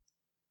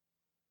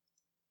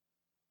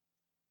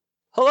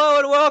Hello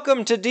and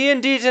welcome to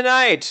D&D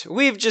Tonight.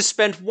 We've just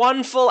spent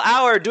 1 full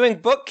hour doing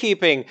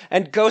bookkeeping,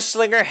 and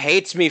Ghostslinger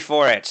hates me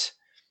for it.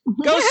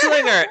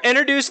 Ghostslinger,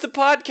 introduce the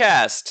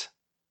podcast.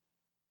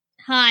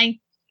 Hi.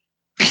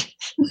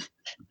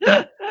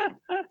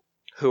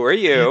 Who are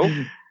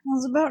you?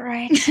 That's about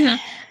right.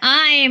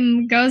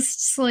 I'm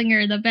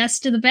Ghostslinger, the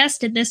best of the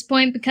best at this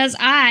point because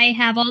I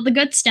have all the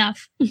good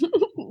stuff.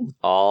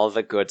 All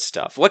the good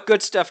stuff. What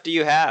good stuff do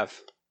you have?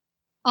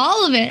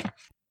 All of it.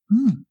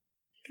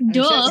 She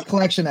has Duh. a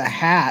collection of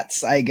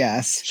hats, I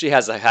guess. She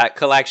has a hat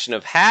collection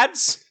of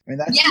hats. I mean,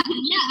 that's Yeah,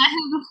 I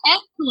have a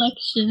hat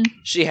collection.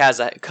 She has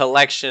a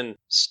collection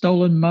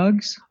Stolen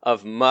mugs?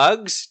 of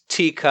mugs,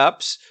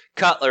 teacups,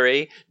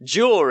 cutlery,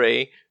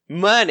 jewelry,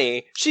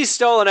 money. She's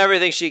stolen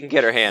everything she can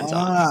get her hands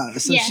on.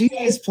 so Yeah. she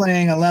is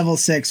playing a level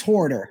 6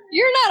 hoarder.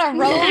 You're not a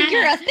rogue,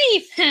 you're a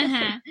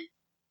thief.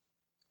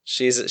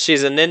 She's a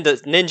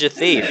ninja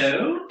thief.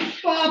 Hello?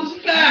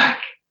 Bob's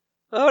back!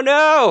 Oh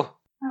no!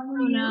 Oh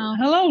no.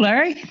 Hello,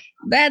 Larry.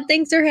 Bad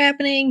things are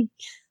happening.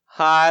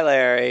 Hi,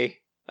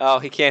 Larry. Oh,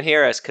 he can't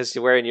hear us because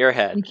you're wearing your You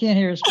head. can't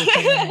hear us. But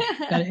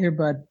got an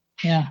earbud.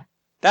 Yeah,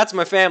 That's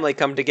my family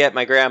come to get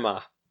my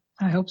grandma.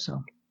 I hope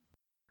so.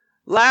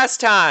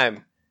 Last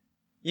time,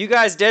 you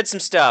guys did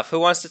some stuff. Who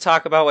wants to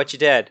talk about what you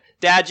did?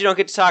 Dad, you don't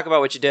get to talk about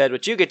what you did.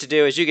 What you get to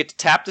do is you get to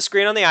tap the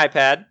screen on the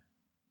iPad,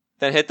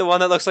 then hit the one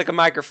that looks like a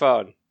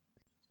microphone.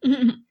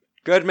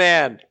 Good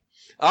man.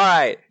 All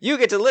right, you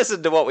get to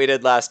listen to what we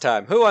did last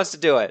time. Who wants to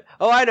do it?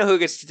 Oh, I know who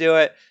gets to do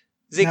it.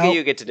 Zika, Nope.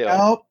 you get to do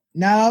it.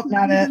 Nope,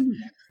 not it.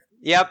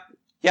 Yep,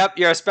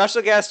 you're a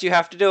special guest. You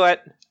have to do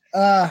it.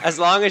 As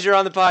long as you're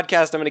on the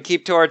podcast, I'm going to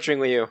keep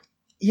torturing you.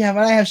 Yeah,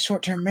 but I have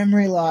short-term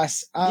memory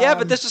loss. Yeah,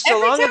 but this was so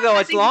every long time ago, I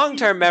it's think-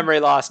 long-term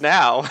memory loss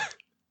now.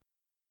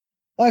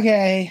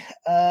 Okay,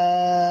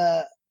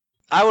 I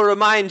will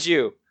remind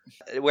you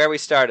where we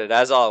started,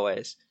 as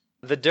always.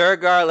 The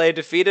Durgar lay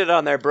defeated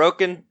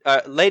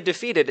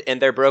in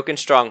their broken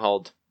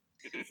stronghold.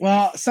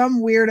 well,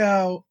 some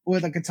weirdo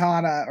with a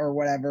katana or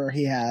whatever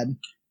he had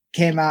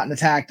came out and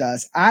attacked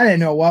us. I didn't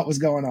know what was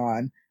going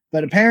on,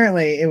 but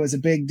apparently it was a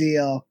big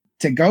deal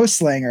to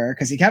Ghostslinger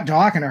because he kept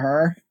talking to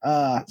her.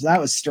 So that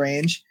was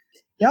strange.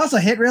 He also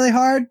hit really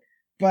hard,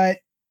 but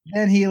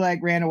then he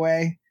ran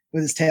away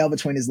with his tail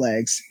between his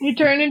legs. You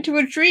turned into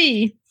a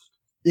tree.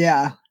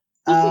 Yeah.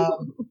 I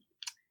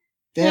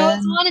Then,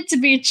 always wanted to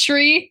be a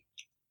tree.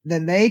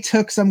 then they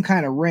took some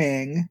kind of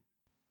ring,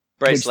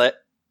 Bracelet.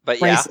 But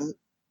yeah. bracelet,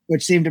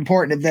 which seemed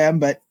important to them,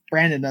 but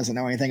Brandon doesn't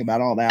know anything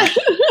about all that.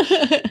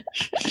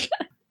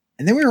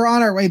 And then we were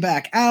on our way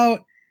back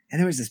out, and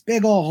there was this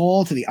big old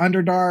hole to the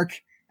Underdark,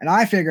 and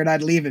I figured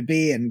I'd leave it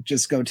be and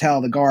just go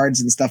tell the guards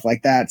and stuff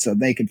like that so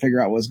they could figure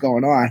out what was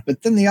going on.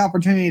 But then the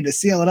opportunity to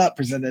seal it up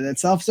presented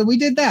itself, so we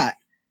did that.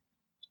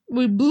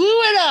 We blew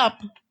it up.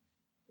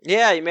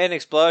 Yeah, you made an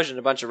explosion.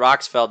 A bunch of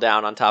rocks fell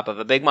down on top of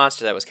a big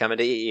monster that was coming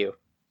to eat you.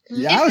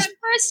 Yeah, If I was, at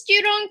first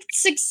you don't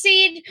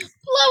succeed,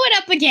 blow it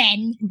up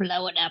again.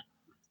 Blow it up.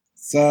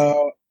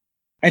 so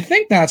I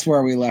think that's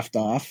where we left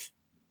off.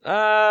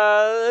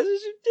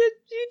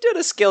 You did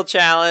a skill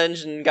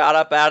challenge and got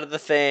up out of the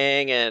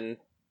thing, and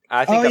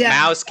I think Oh, a yeah.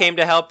 mouse came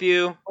to help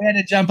you. We had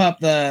to jump up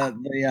the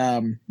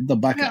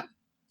bucket.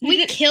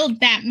 We killed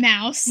that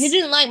mouse. He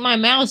didn't like my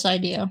mouse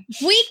idea.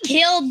 We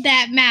killed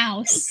that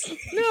mouse.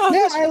 No,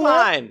 Yeah, it's I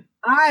love- fine.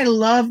 I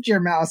loved your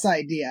mouse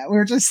idea. We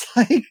were just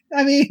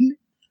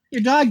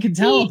your dog can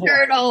Sea teleport.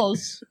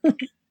 turtles.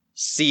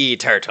 Sea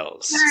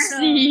turtles.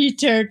 Sea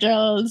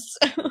turtles.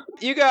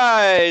 You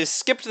guys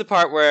skipped the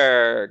part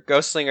where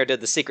Ghostslinger did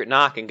the secret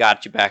knock and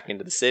got you back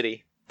into the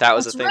city. That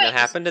was That's the thing right. that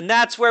happened, and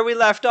that's where we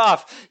left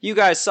off. You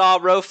guys saw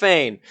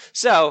Rofane.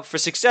 So, for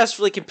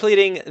successfully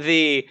completing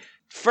the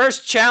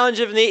first challenge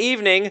of the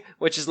evening,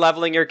 which is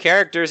leveling your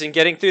characters and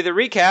getting through the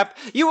recap,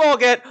 you all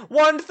get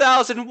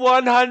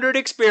 1,100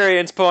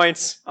 experience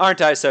points.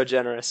 Aren't I so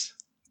generous?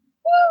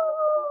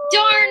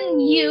 Darn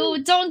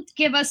you. Don't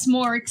give us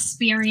more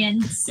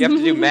experience. You have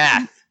to do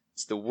math.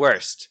 It's the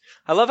worst.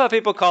 I love how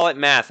people call it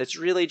math. It's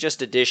really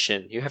just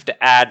addition. You have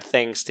to add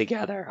things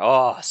together.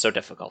 Oh, so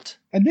difficult.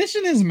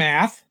 Addition is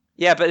math.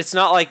 Yeah, but it's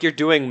not like you're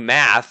doing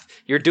math.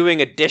 You're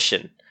doing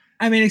addition.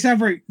 I mean, except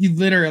for you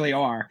literally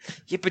are.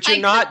 Yeah, but you're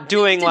not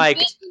doing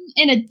like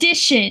an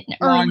addition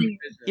earlier.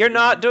 you're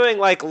not doing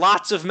like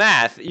lots of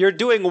math. You're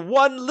doing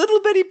one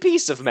little bitty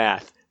piece of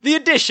math. The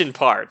addition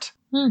part.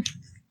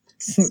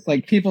 It's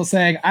like people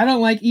saying, I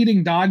don't like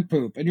eating dog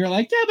poop. And you're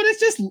like, yeah, but it's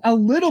just a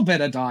little bit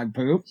of dog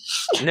poop.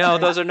 No,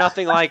 those are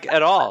nothing like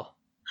at all.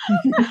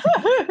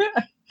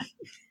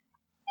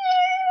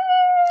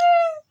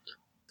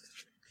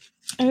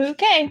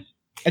 Okay.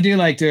 I do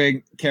like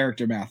doing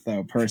character math,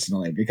 though,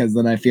 personally, because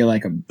then I feel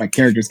like my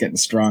character's getting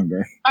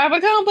stronger. I've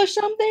accomplished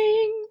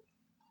something.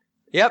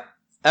 Yep.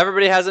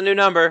 Everybody has a new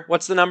number.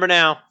 What's the number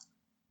now?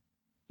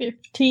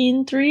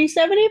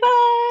 15,375.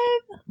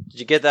 Did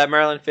you get that,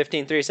 Merlin?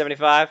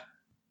 15,375?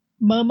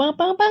 Bum, bum,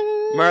 bum,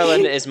 bum.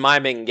 Merlin is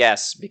miming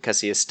yes because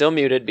he is still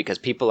muted because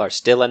people are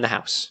still in the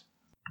house.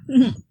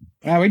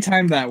 Wow, we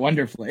timed that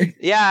wonderfully.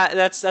 Yeah,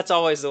 that's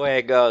always the way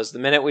it goes. The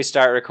minute we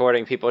start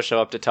recording, people show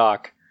up to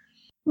talk.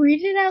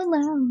 Read it out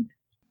loud.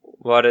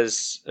 What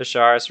is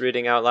Asharis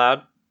reading out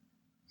loud?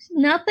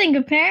 Nothing,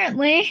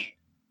 apparently.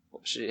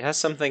 She has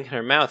something in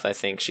her mouth, I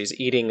think. She's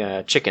eating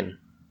a chicken.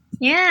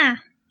 Yeah.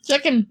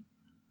 Chicken.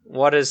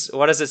 What does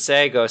it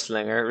say,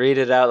 Ghostlinger? Read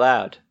it out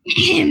loud.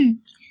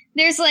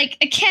 There's like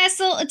a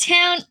castle, a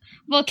town,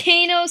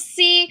 volcano,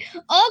 sea,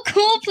 all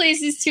cool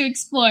places to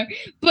explore.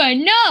 But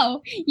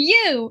no,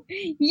 you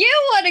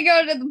want to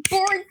go to the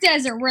boring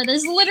desert where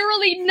there's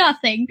literally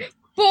nothing.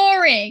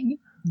 Boring.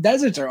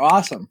 Deserts are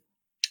awesome.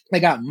 They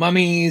got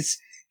mummies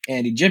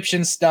and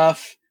Egyptian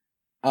stuff,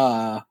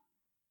 and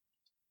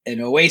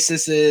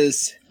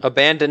oases,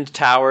 Abandoned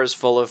towers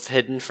full of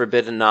hidden,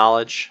 forbidden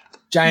knowledge.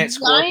 giant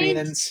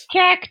scorpions.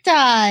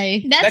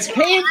 Cacti. That's The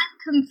why cave-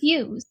 I'm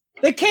confused.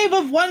 The Cave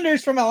of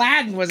Wonders from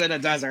Aladdin was in a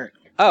desert.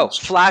 Oh,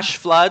 flash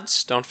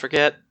floods. Don't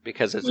forget,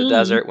 because it's a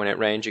desert. When it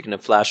rains, you can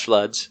have flash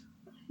floods.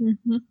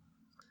 Mm-hmm.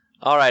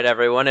 All right,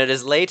 everyone. It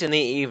is late in the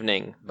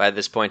evening by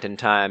this point in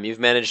time. You've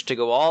managed to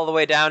go all the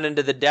way down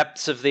into the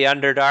depths of the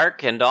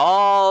Underdark, and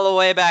all the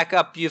way back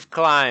up you've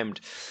climbed.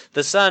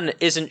 The sun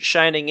isn't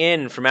shining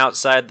in from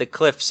outside the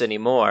cliffs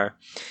anymore.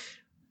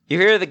 You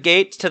hear the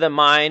gates to the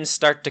mines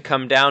start to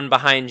come down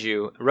behind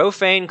you.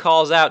 Rofane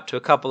calls out to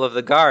a couple of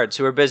the guards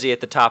who are busy at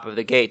the top of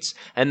the gates,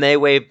 and they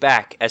wave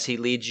back as he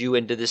leads you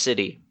into the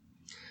city.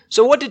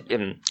 So what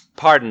did...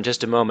 pardon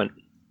just a moment.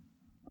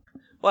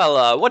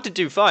 Well, what did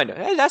you find?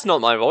 Hey, that's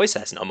not my voice.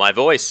 That's not my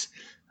voice.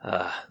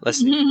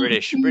 Listen,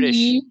 British. Let's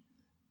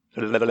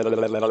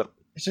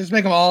just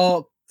make them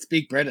all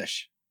speak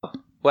British.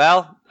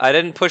 Well, I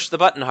didn't push the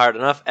button hard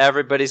enough.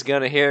 Everybody's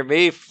gonna hear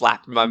me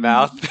flap my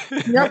mouth.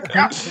 Nope.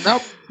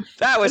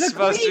 That was The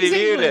supposed to be Queen's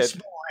English, muted.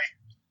 boy.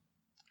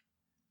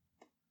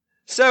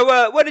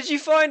 So, what did you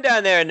find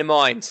down there in the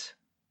mines?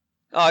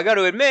 Oh, I got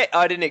to admit,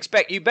 I didn't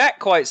expect you back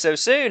quite so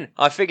soon.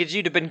 I figured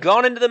you'd have been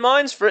gone into the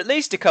mines for at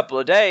least a couple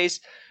of days.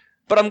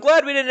 But I'm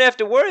glad we didn't have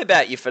to worry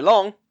about you for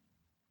long.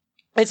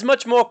 It's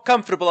much more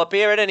comfortable up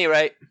here at any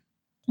rate.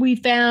 We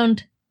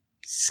found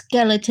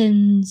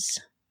skeletons.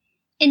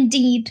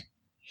 Indeed.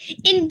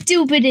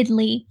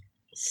 Indubitably.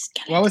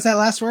 What was that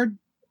last word?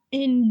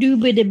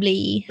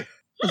 Indubitably.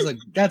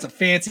 That's a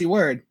fancy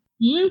word.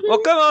 Mhm. Well,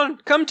 come on,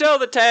 come tell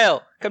the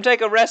tale. Come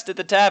take a rest at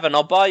the tavern.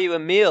 I'll buy you a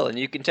meal and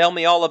you can tell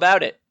me all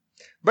about it.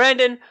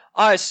 Brandon,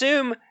 I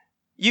assume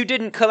you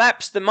didn't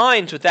collapse the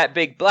mines with that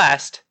big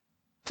blast.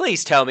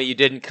 Please tell me you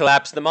didn't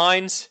collapse the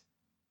mines.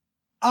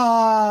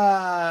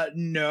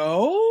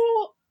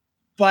 No.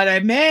 But I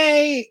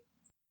may.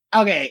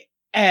 Okay,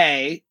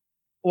 A,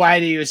 why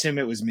do you assume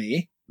it was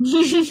me?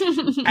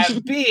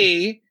 And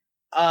B,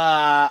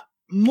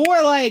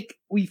 more like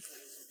we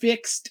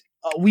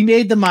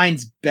made the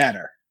mines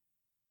better.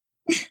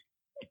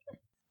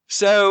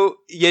 So,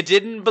 you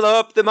didn't blow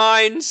up the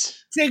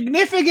mines?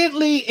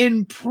 Significantly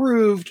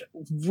improved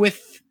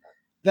with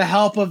the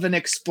help of an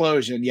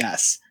explosion,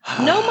 yes.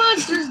 No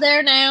monsters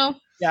there now.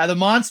 Yeah, the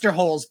monster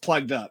hole's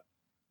plugged up.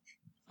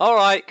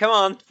 Alright, come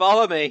on,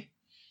 follow me.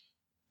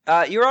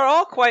 You are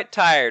all quite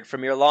tired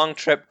from your long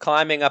trip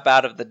climbing up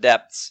out of the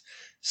depths,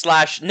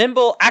 /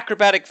 nimble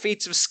acrobatic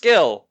feats of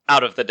skill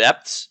out of the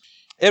depths.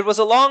 It was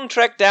a long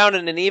trek down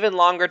and an even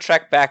longer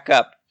trek back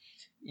up.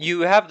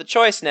 You have the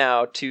choice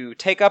now to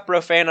take up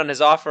Rofane on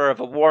his offer of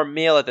a warm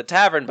meal at the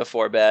tavern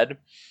before bed.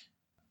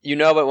 You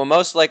know it will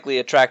most likely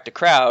attract a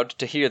crowd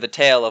to hear the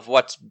tale of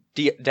what's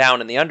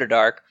down in the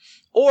Underdark,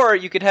 or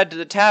you could head to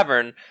the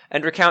tavern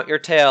and recount your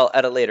tale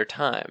at a later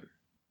time.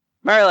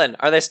 Merlin,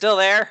 are they still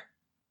there?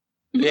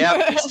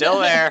 Yep, still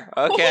there.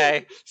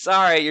 Okay.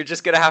 Sorry, you're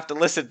just gonna have to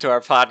listen to our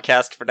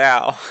podcast for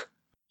now.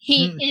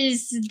 He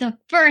is the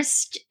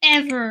first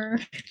ever.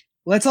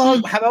 Let's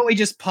all. How about we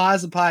just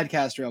pause the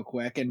podcast real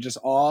quick and just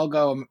all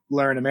go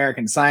learn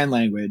American Sign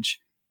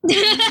Language,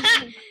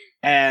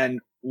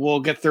 and we'll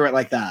get through it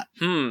like that.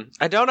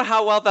 I don't know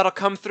how well that'll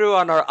come through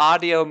on our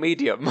audio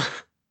medium.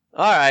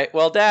 Alright,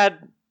 well,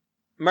 Dad,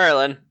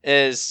 Merlin,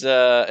 is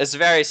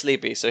very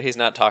sleepy, so he's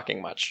not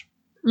talking much.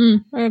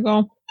 There you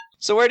go.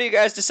 So where do you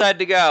guys decide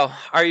to go?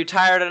 Are you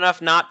tired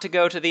enough not to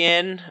go to the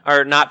inn,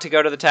 or not to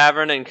go to the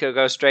tavern and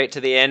go straight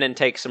to the inn and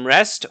take some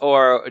rest?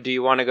 Or do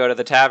you want to go to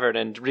the tavern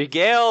and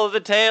regale the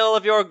tale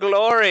of your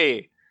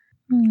glory?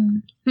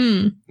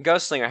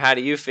 Ghostlinger, how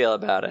do you feel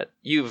about it?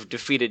 You've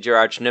defeated your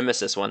arch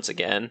nemesis once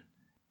again.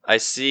 I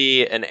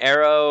see an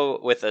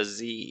arrow with a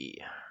Z.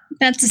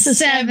 That's It's a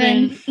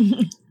 7.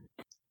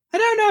 I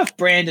don't know if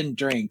Brandon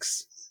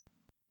drinks.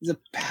 He's a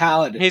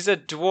paladin. He's a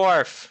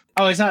dwarf.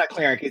 Oh, he's not a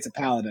cleric. He's a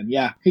paladin.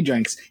 Yeah, he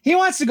drinks. He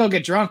wants to go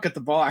get drunk at the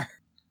bar.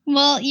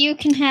 Well, you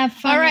can have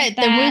fun. All right, with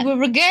that. then we will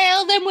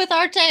regale them with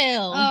our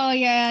tale. Oh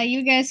yeah,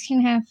 you guys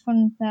can have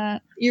fun with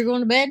that. You're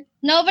going to bed?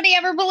 Nobody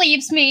ever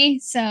believes me,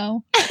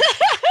 so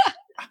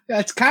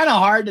That's kind of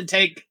hard to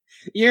take.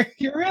 You're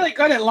really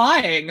good at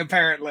lying,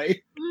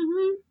 apparently.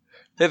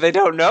 Mm-hmm. They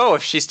don't know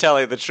if she's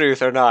telling the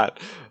truth or not.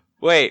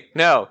 Wait,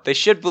 no, they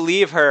should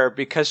believe her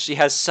because she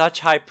has such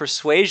high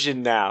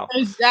persuasion now.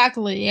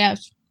 Exactly,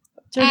 yes.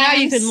 So now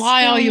you I'm can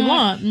lie all you still not-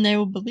 want, and they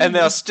will believe And you.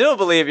 they'll still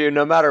believe you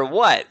no matter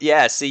what.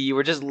 Yeah, see, you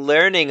were just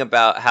learning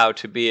about how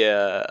to be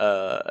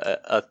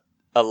a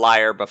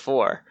liar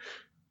before.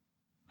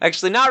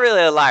 Actually, not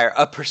really a liar,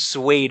 a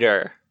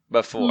persuader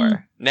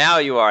before. Now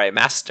you are a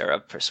master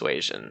of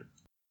persuasion.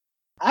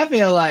 I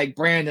feel like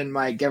Brandon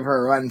might give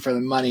her a run for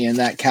the money in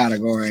that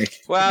category.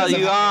 Well, Because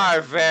you of-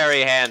 are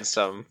very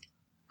handsome.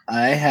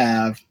 I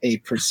have a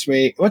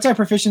persuade. What's our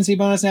proficiency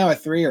bonus now? A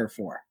 3 or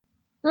 4?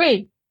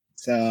 3.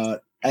 So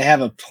I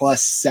have a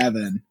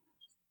 +7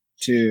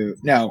 to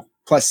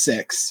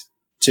 +6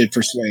 to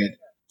persuade.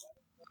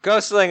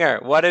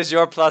 Ghostlinger, what is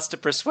your plus to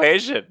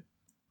persuasion?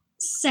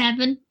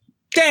 7.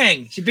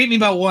 Dang, she beat me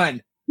by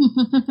 1.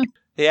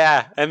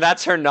 Yeah, and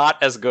that's her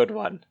not as good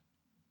one.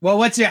 Well,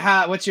 what's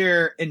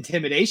your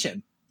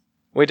intimidation?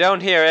 We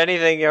don't hear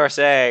anything you're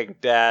saying,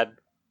 Dad.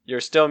 You're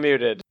still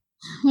muted.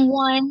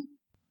 1.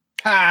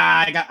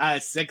 I got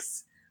a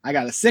 6. I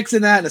got a 6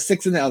 in that and a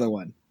 6 in the other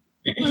one.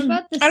 What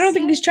about the I don't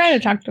think he's trying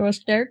to talk to us,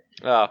 Derek.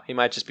 Oh, he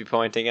might just be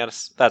pointing at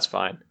us. That's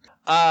fine.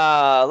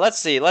 Let's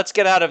see. Let's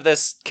get out of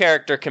this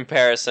character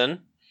comparison.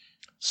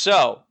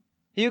 So,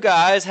 you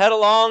guys head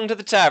along to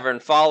the tavern,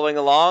 following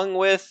along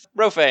with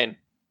Rofane.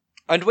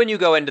 And when you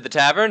go into the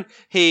tavern,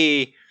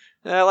 he,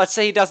 let's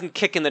say he doesn't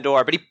kick in the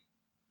door, but he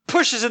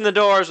pushes in the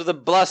doors with a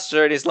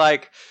bluster, and he's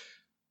like,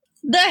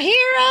 The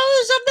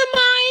heroes of the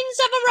mines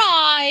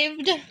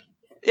have arrived.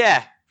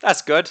 yeah,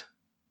 that's good.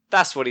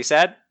 That's what he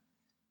said.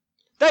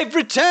 They've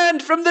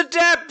returned from the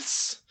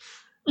depths!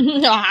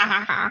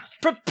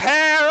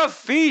 Prepare a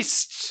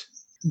feast!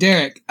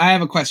 Derek, I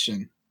have a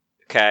question.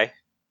 Okay.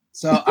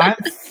 So I'm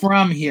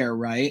from here,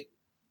 right?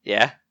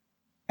 Yeah.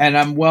 And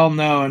I'm well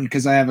known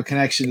because I have a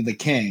connection to the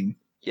king.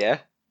 Yeah.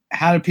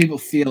 How do people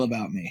feel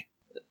about me?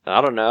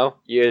 I don't know.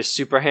 You're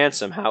super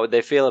handsome. How would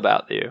they feel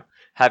about you?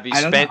 Have you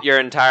I don't spent know. your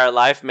entire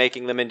life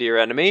making them into your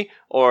enemy,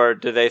 or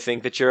do they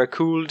think that you're a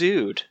cool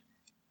dude?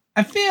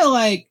 I feel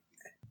like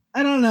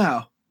I don't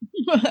know.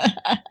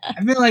 I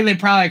feel like they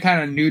probably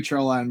kind of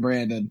neutral on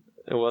Brandon.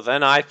 Well,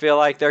 then I feel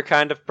like they're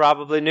kind of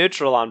probably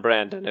neutral on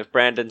Brandon. If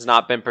Brandon's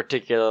not been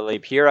particularly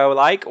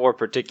hero-like or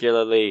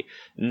particularly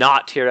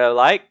not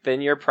hero-like,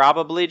 then you're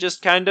probably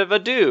just kind of a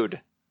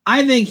dude.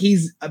 I think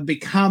he's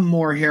become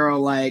more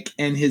hero-like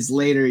in his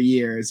later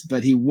years,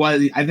 but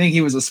I think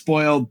he was a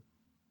spoiled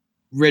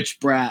rich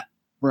brat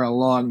for a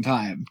long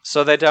time.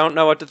 So they don't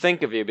know what to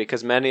think of you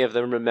because many of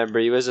them remember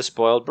you as a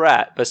spoiled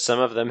brat, but some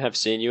of them have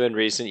seen you in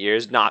recent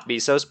years not be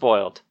so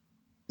spoiled.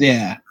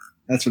 Yeah,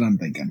 that's what I'm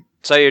thinking.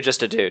 So you're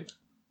just a dude.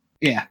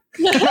 Yeah.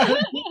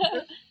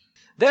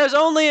 There's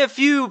only a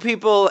few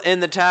people in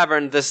the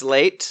tavern this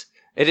late.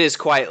 It is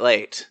quite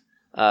late,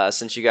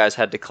 since you guys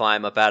had to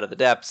climb up out of the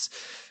depths.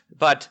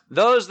 But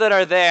those that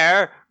are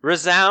there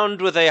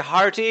resound with a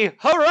hearty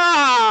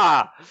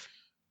hurrah!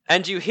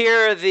 And you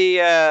hear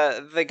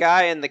the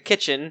guy in the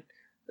kitchen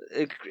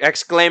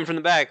exclaim from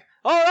the back,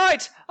 "All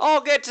right,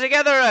 I'll get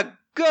together a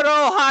good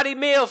old hearty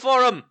meal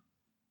for 'em."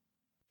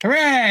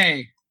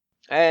 Hooray!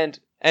 And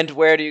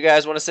where do you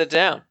guys want to sit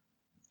down?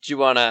 Do you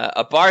want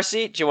a bar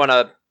seat? Do you want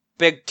a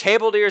big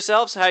table to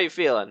yourselves? How you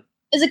feeling?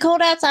 Is it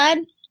cold outside?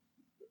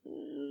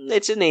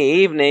 It's in the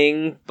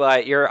evening,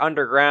 but you're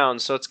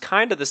underground, so it's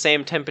kind of the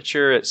same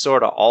temperature it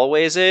sort of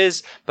always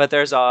is, but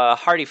there's a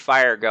hearty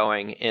fire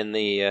going in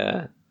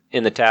the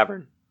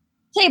tavern.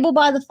 Table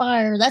by the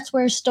fire. That's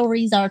where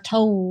stories are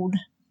told.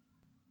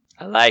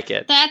 I like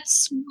it.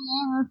 That's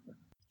where.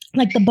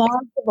 Like the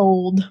bards of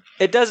old.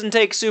 It doesn't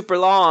take super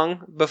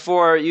long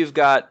before you've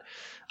got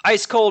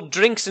ice cold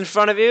drinks in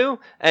front of you,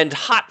 and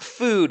hot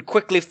food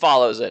quickly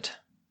follows it.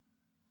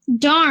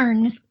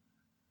 Darn.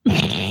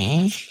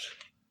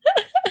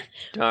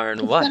 Darn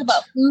It's what? not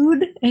about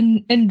food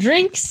and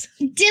drinks.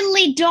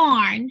 Diddly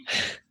darn.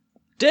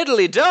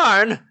 Diddly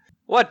darn?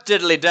 What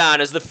diddly darn?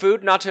 Is the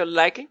food not to your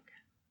liking?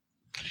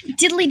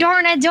 Diddly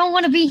darn, I don't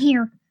want to be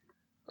here.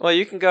 Well,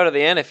 you can go to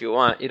the inn if you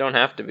want. You don't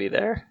have to be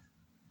there.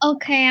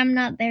 Okay, I'm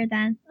not there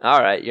then.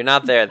 Alright, you're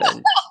not there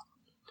then.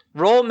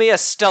 Roll me a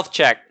stealth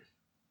check.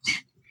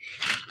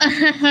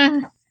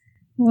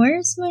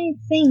 Where's my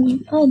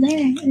thing? Oh, there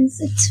it is.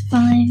 It's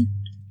fine.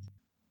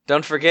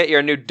 Don't forget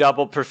your new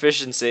double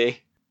proficiency.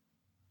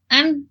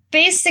 I'm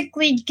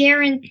basically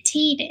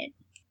guaranteed it.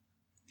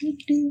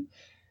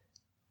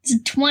 It's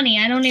a 20.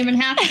 I don't even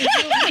have to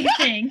do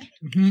anything.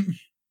 Mhm.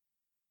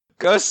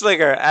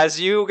 Ghostlinger, as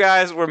you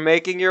guys were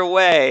making your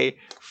way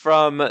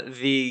from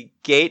the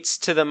gates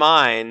to the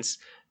mines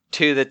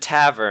to the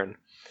tavern,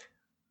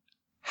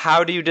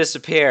 how do you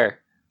disappear?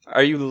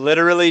 Are you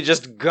literally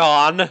just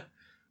gone?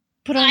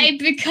 Put on I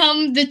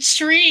become the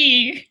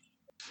tree.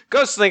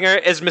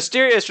 Ghostlinger is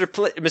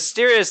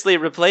mysteriously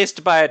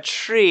replaced by a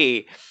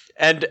tree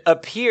and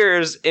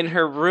appears in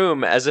her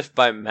room as if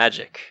by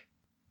magic.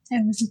 I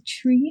was a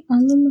tree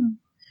on the moon.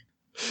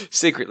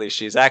 Secretly,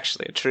 she's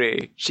actually a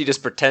tree. She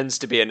just pretends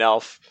to be an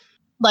elf.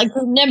 like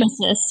her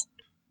nemesis.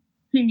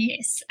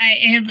 Yes, I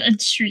am a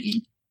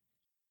tree.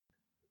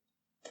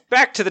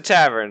 Back to the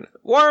tavern.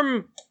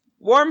 Warm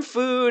warm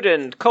food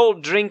and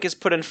cold drink is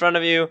put in front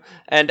of you,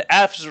 and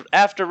after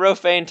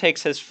Rofane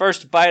takes his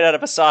first bite out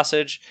of a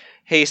sausage,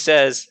 he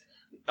says,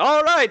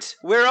 "All right,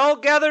 we're all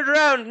gathered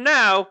around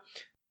now."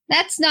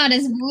 That's not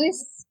his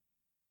voice.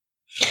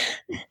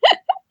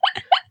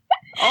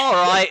 All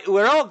right,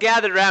 we're all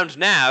gathered around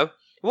now.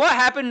 What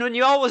happened when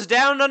you all was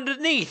down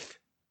underneath?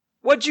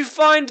 What'd you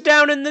find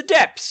down in the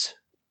depths?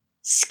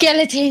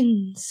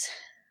 Skeletons.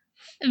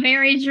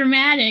 Very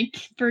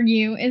dramatic for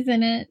you,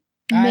 isn't it?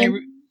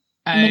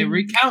 I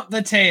recount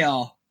the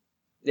tale.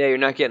 Yeah, you're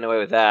not getting away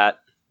with that.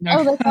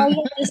 Oh, that's all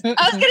you have to say.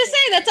 I was gonna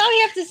say that's all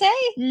you have to say.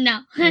 No.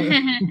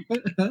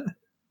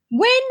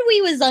 When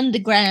we was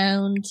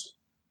underground,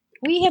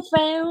 we have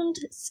found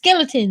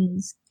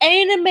skeletons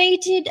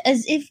animated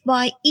as if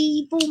by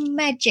evil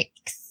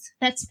magics.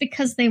 That's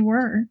because they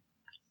were.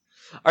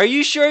 Are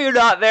you sure you're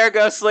not there,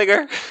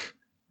 Ghostslinger?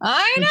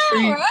 I The know,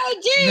 tree- right?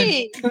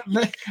 Gee,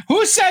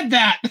 Who said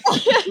that?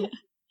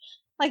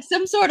 like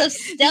some sort of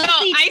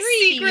stealthy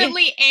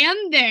tree. am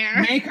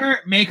there.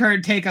 Make her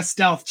take a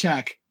stealth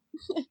check.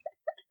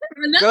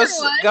 Another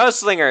one.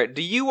 Ghostslinger,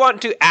 do you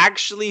want to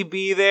actually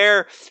be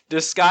there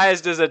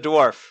disguised as a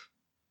dwarf?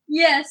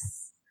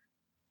 Yes.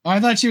 Oh, I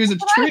thought she was a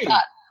That's what I tree.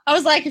 thought. I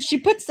was like, if she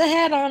puts the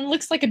hat on,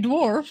 looks like a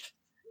dwarf.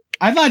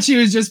 I thought she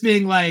was just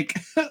being like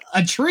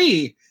a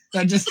tree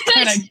that just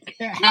kind of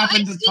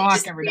happened to I should talk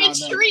just every be now a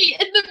and then. tree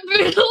in the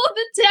middle of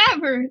the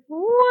tavern.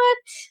 What?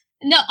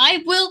 No,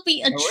 I will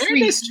be a Now, where tree.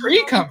 did this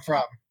tree come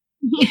from?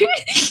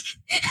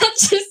 I'll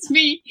just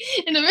be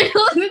in the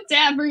middle of the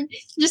tavern,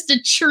 just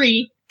a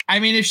tree. I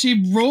mean, if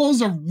she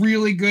rolls a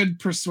really good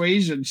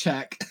persuasion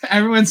check,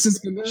 everyone's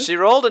just gonna. She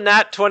rolled a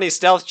nat 20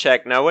 stealth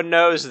check. No one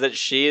knows that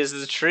she is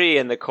the tree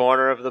in the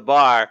corner of the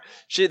bar.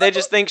 They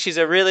just think she's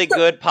a really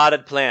good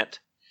potted plant.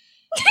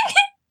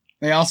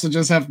 They also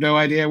just have no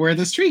idea where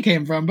this tree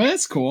came from, but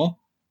it's cool.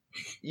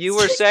 You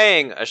were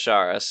saying,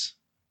 Asharis,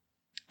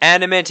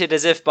 animated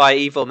as if by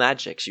evil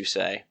magics, you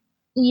say.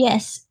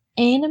 Yes,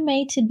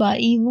 animated by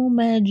evil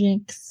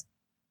magics.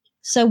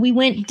 So we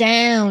went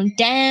down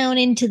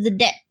into the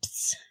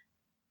depths.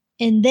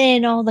 And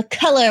then all the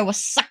color was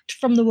sucked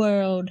from the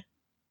world.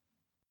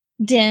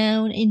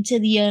 Down into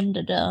the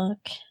Underdark.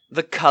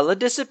 The color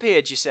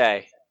disappeared, you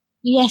say?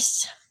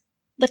 Yes,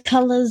 the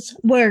colors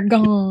were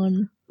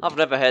gone. I've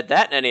never heard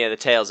that in any of the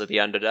tales of the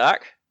Underdark.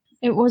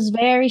 It was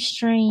very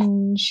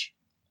strange.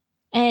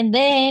 And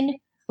then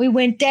we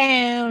went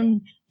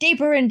down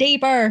deeper and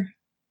deeper.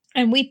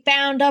 And we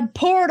found a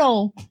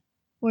portal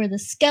where the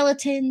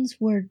skeletons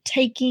were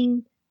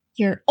taking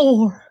your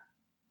ore.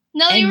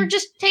 No, they And were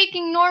just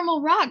taking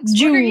normal rocks.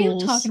 What are you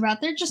jewels. talking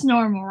about? They're just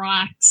normal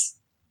rocks.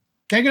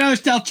 Take another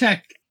stealth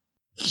check.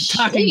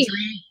 Talking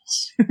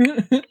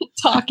tree.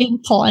 Talking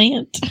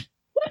plant.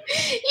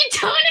 You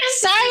don't have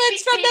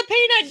Silence from the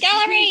peanut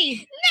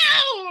gallery!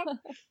 No!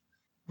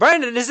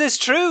 Brandon, is this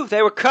true?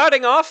 They were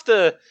cutting off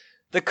the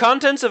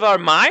contents of our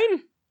mine?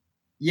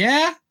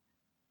 Yeah,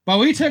 but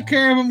we took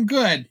care of them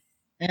good,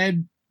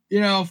 and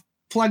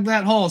plugged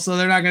that hole so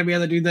they're not going to be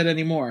able to do that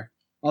anymore.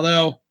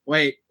 Although,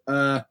 wait,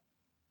 out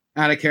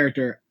of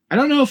character. I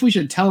don't know if we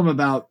should tell them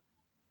about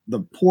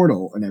the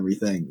portal and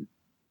everything.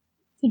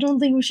 You don't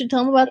think we should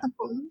tell them about the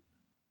portal?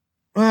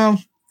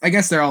 Well, I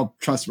guess they're all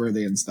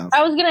trustworthy and stuff.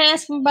 I was gonna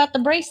ask them about the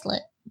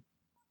bracelet.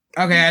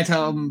 Okay, I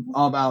tell them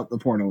all about the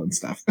portal and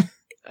stuff.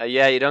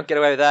 Yeah, you don't get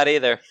away with that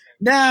either.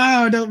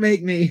 No, don't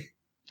make me.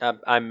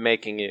 I'm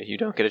making you. You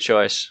don't get a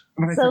choice.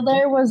 So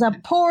there was a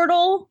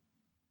portal,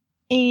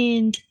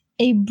 and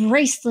a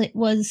bracelet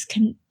was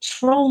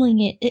controlling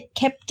it. It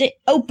kept it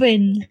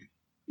open.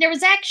 There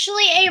was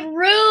actually a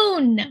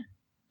rune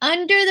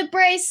under the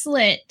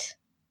bracelet.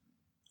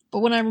 But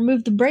when I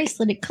removed the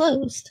bracelet, it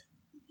closed.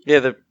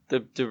 Yeah,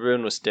 the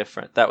rune was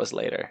different. That was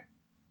later.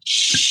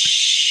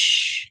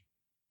 Shh.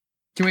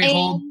 Can we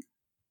hold? And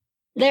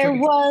there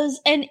was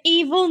an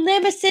evil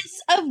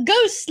nemesis of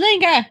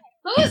Ghostslinger,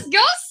 Who's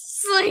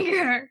Ghost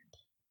Slinger?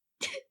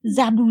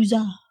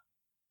 Zabuza.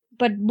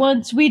 But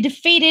once we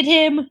defeated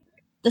him,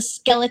 the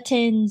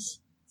skeletons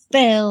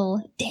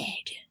fell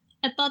dead.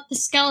 I thought the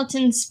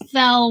skeletons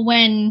fell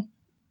when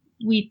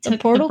we took the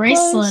portal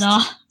bracelet closed?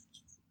 off.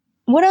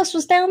 What else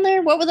was down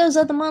there? What were those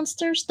other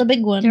monsters? The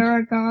big one.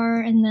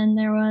 Duragar, and then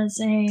there was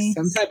a...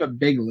 Some type of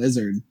big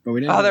lizard, but we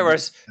didn't. Oh, there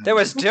was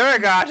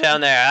Duragar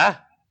down there, huh?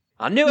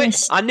 I knew it.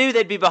 Yes. I knew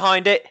they'd be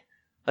behind it.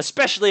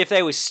 Especially if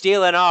they was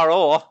stealing our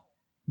ore.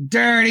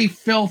 dirty,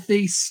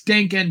 filthy,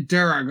 stinking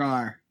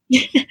Duragar.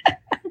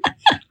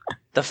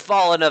 The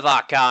fallen of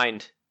our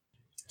kind.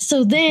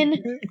 So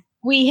then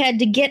we had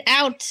to get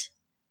out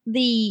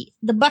the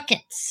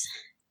buckets.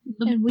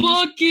 And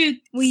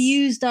we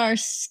used our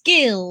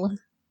skill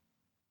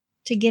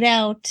to get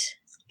out.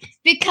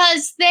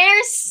 Because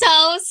they're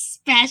so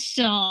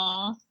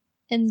special.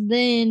 And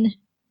then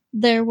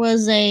there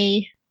was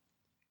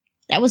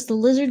that was the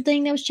lizard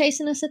thing that was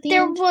chasing us at the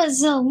There end?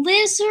 was a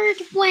lizard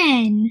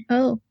when?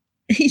 Oh,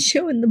 he's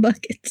showing the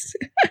buckets.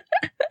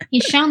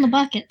 He's shown the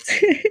buckets.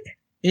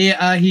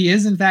 He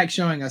is in fact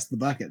showing us the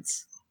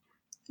buckets.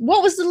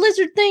 What was the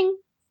lizard thing?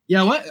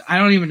 Yeah, what? I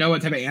don't even know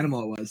what type of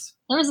animal it was.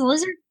 There was a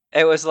lizard.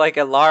 It was like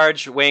a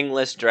large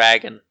wingless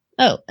dragon.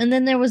 Oh, and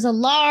then there was a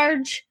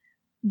large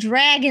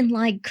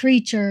dragon-like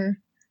creature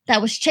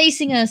that was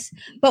chasing us,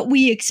 but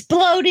we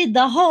exploded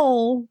the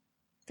hole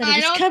that it I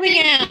was don't coming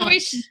think out.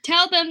 we should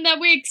tell them that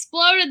we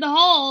exploded the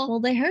hole. Well,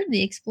 they heard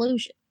the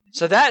explosion.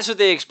 So that's what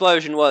the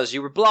explosion was.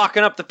 You were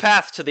blocking up the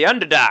path to the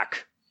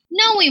Underdark.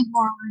 No, we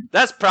weren't.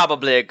 That's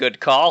probably a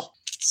good call.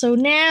 So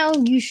now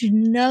you should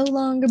no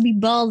longer be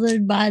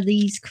bothered by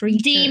these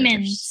creatures.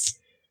 Demons.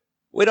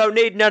 We don't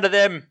need none of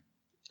them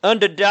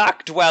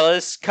Underdark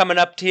dwellers coming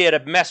up here to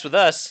mess with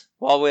us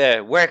while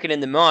we're working in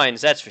the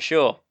mines, that's for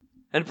sure.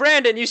 And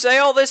Brandon, you say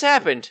all this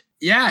happened?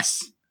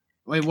 Yes.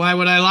 Wait, why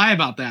would I lie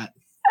about that?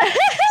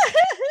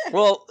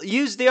 Well,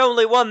 you's the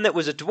only one that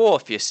was a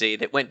dwarf, you see,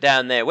 that went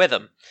down there with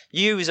them.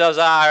 You's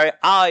our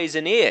eyes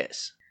and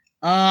ears.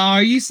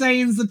 Are you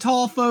saying the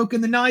tall folk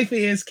and the knife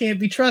ears can't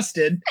be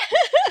trusted?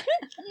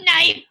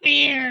 Knife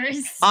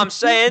ears. I'm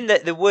saying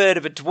that the word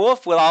of a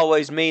dwarf will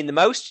always mean the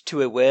most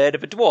to a word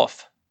of a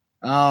dwarf.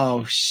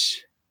 Oh,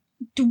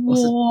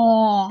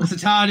 Dwarf. That's a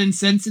tad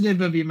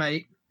insensitive of you,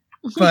 mate.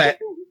 But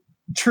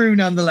true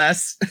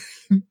nonetheless.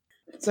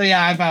 So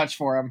yeah, I vouch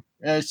for him.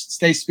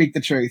 They speak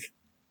the truth.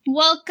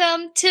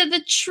 Welcome to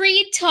the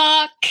tree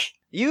talk.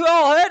 You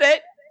all heard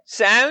it.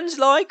 Sounds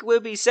like we'll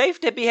be safe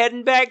to be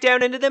heading back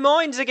down into the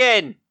mines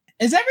again.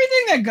 Is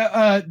everything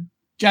that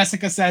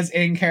Jessica says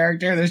in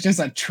character? There's just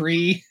a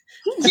tree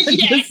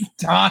Yes. just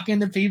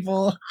talking to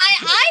people,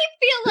 I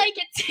feel like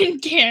it's in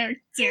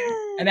character.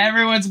 and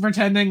everyone's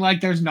pretending like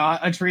there's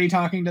not a tree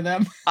talking to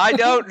them. I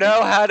don't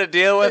know how to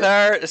deal with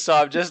her, so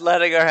I'm just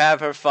letting her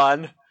have her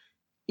fun.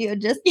 You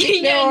just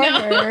Yeah,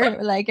 ignore no.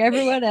 her like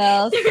everyone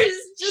else. There's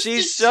just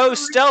She's a so tree.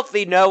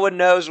 stealthy, no one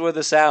knows where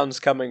the sound's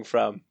coming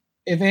from.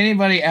 If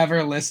anybody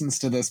ever listens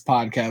to this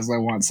podcast, I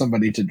want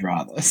somebody to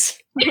draw this.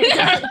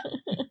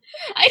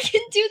 I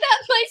can do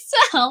that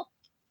myself.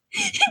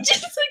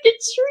 Just like a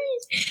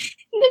tree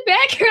in the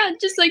background,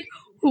 just like,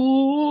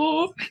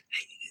 ooh. Oh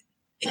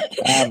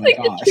my Like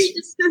the gosh. tree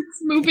just starts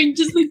moving,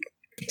 just like.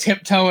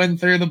 Tiptoeing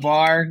through the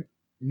bar,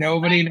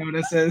 nobody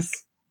notices.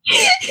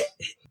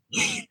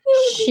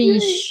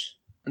 Sheesh.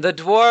 The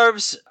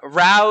dwarves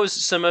rouse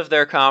some of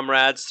their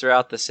comrades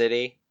throughout the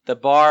city. The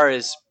bar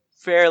is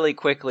fairly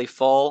quickly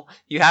full.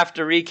 You have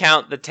to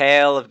recount the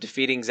tale of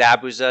defeating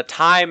Zabuza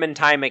time and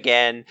time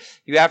again.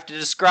 You have to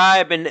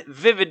describe in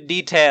vivid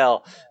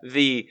detail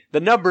the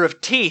number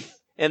of teeth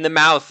in the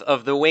mouth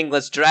of the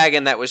wingless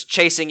dragon that was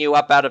chasing you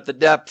up out of the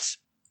depths.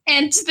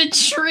 And the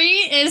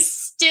tree is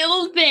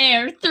still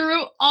there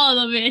through all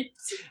of it.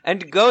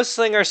 And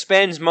Ghostslinger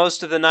spends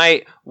most of the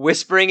night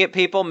whispering at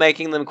people,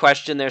 making them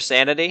question their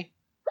sanity.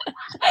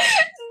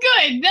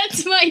 Good,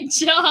 that's my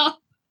job.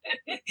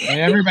 And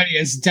everybody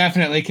is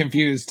definitely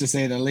confused, to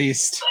say the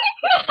least.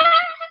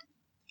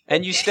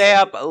 And you stay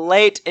up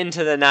late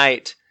into the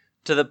night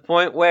to the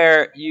point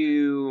where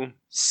you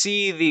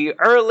see the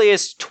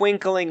earliest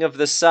twinkling of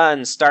the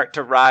sun start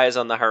to rise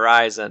on the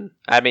horizon.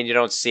 I mean, you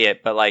don't see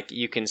it, but like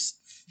you can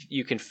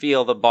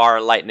feel the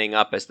bar lightening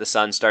up as the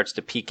sun starts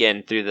to peek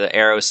in through the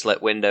arrow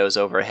slit windows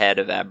overhead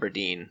of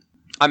Aberdeen.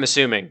 I'm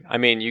assuming. I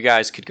mean, you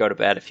guys could go to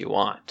bed if you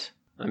want.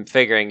 I'm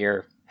figuring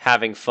you're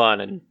having fun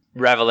and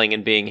reveling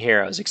in being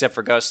heroes, except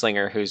for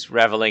Ghostslinger, who's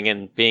reveling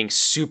in being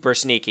super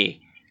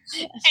sneaky.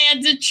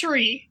 And a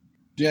tree.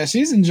 Yeah,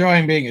 she's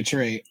enjoying being a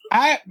tree.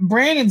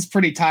 Brandon's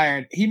pretty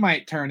tired. He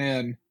might turn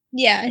in.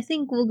 Yeah, I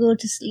think we'll go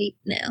to sleep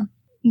now.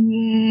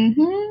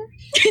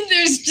 Mm-hmm.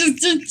 There's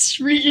just a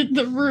tree in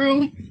the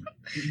room.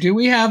 Do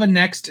we have a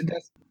next?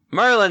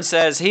 Merlin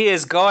says he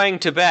is going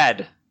to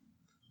bed.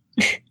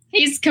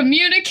 He's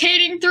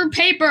communicating through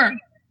paper.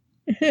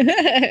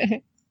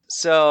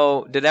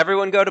 So, did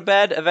everyone go to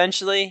bed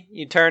eventually?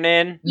 You turn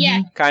in?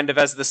 Yeah. Kind of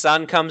as the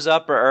sun comes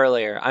up or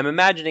earlier? I'm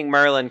imagining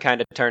Merlin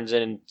kind of turns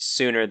in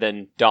sooner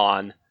than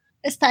dawn.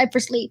 It's time for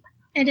sleep.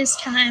 It is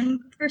time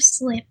for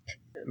sleep.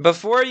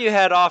 Before you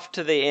head off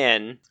to the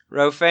inn,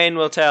 Rofane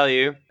will tell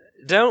you,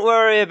 don't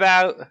worry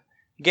about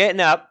getting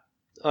up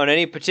on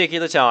any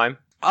particular time.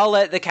 I'll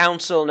let the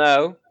council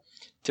know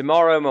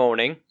tomorrow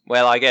morning,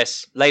 well, I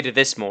guess later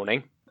this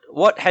morning,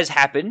 what has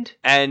happened,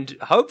 and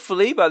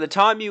hopefully by the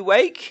time you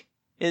wake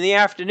in the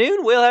afternoon,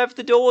 we'll have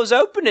the doors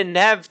open and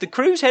have the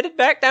crews headed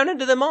back down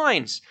into the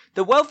mines.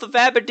 The wealth of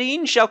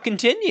Aberdeen shall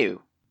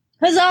continue.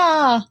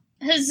 Huzzah!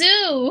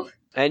 Hazoo!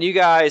 And you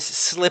guys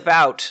slip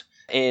out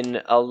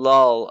in a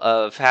lull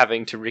of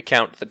having to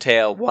recount the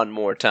tale one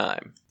more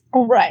time.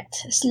 All right,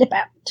 slip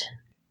out.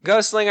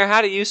 Ghostslinger,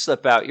 how do you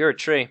slip out? You're a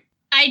tree.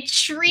 I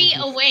tree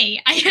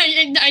away.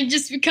 I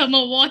just become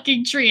a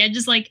walking tree. I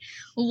just like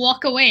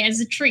walk away as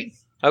a tree.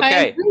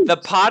 Okay, the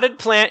potted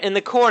plant in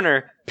the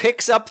corner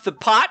picks up the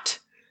pot,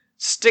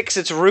 sticks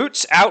its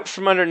roots out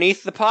from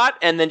underneath the pot,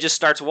 and then just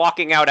starts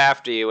walking out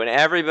after you. And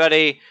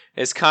everybody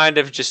is kind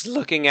of just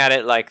looking at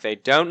it like they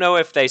don't know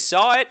if they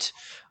saw it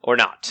or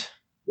not.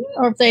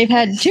 Or if they've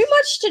had too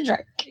much to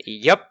drink.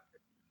 Yep.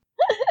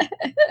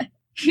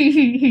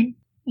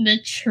 The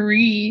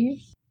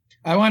tree.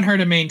 I want her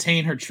to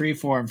maintain her tree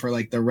form for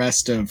like the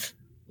rest of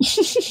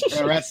for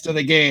the rest of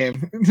the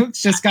game.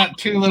 It's just got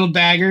two little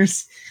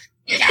daggers.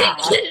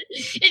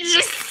 It's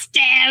just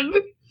stab.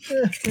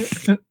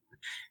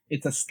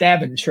 It's a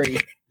stabbing tree.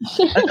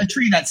 A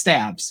tree that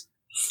stabs.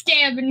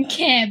 Stabbing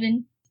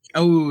cabin.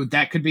 Oh,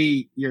 that could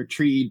be your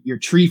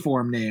tree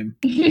form name.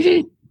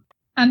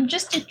 I'm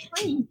just a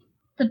tree.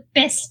 The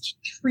best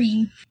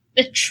tree.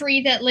 The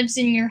tree that lives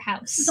in your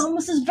house. It's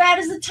almost as bad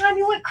as the time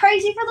you went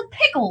crazy for the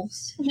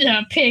pickles.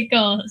 The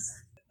pickles.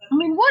 I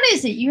mean, what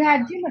is it? You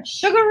had too much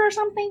sugar or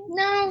something?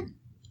 No.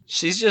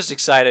 She's just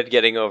excited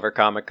getting over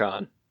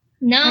Comic-Con.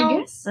 No. I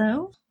guess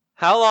so.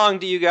 How long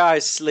do you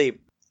guys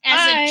sleep?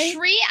 As a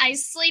tree, I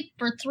sleep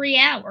for 3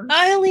 hours.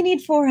 I only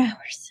need 4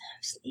 hours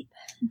of sleep.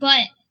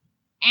 But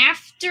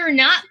after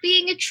not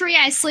being a tree,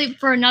 I sleep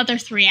for another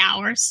 3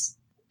 hours.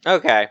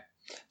 Okay.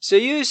 So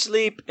you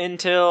sleep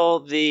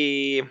until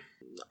the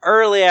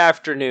early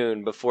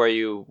afternoon before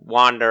you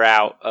wander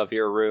out of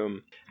your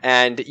room.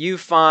 And you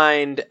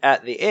find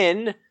at the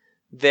inn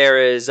there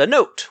is a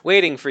note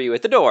waiting for you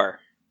at the door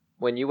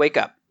when you wake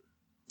up.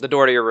 The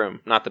door to your room,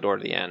 not the door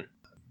to the inn.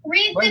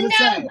 Read What the does it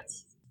say? note.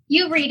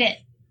 You read it.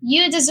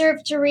 You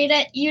deserve to read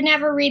it. You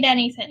never read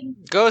anything.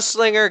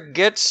 Ghostslinger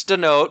gets the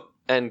note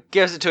and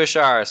gives it to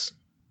Asharis.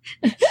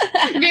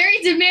 Very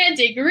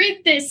demanding.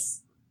 Read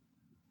this.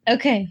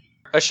 Okay.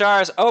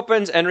 Asharis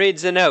opens and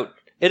reads the note.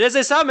 It is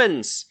a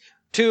summons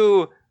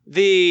to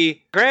the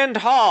Grand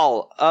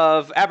Hall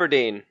of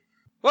Aberdeen.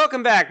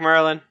 Welcome back,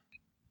 Merlin.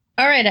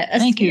 All right.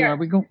 Thank you. Are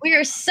we We are we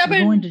going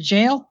summoned to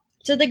jail?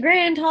 to the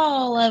Grand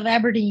Hall of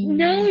Aberdeen.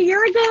 No,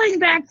 you're going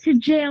back to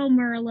jail,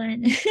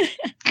 Merlin.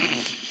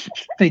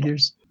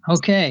 Figures.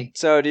 Okay.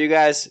 So do you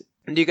guys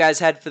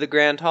head for the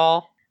Grand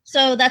Hall?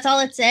 So that's all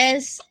it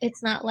says.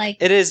 It's not like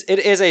It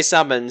is a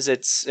summons.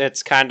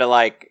 It's kind of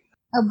like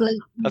a blue.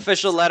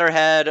 official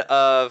letterhead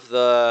of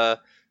the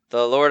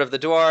Lord of the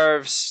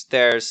Dwarves.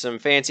 There's some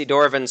fancy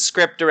Dwarven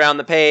script around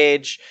the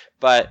page,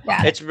 but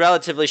Got it. it's a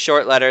relatively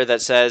short letter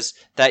that says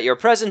that your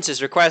presence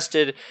is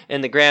requested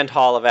in the Grand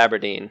Hall of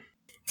Aberdeen.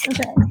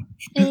 Okay.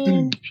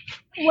 And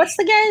what's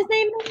the guy's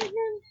name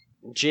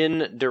again?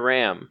 Jin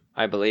Duram,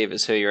 I believe,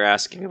 is who you're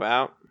asking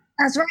about.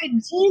 That's right,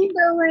 Jim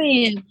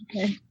Duran.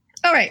 Okay.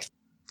 All right.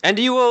 And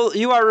you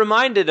are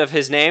reminded of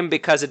his name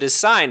because it is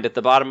signed at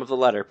the bottom of the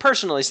letter,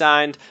 personally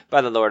signed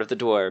by the Lord of the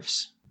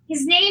Dwarves.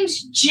 His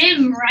name's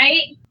Jim,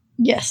 right?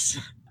 Yes.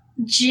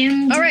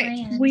 Jim All right.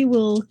 Duran. We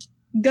will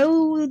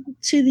go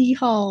to the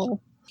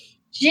hall.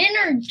 Jin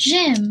or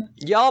Jim?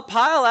 Y'all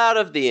pile out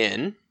of the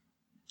inn,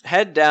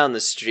 head down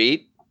the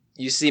street.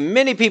 You see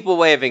many people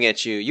waving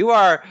at you. You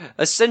are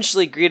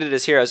essentially greeted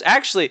as heroes.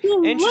 Actually,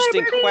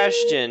 interesting Liberty!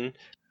 question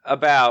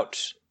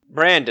about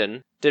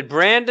Brandon. Did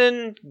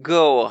Brandon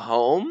go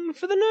home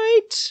for the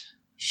night?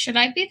 Should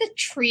I be the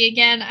tree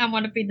again? I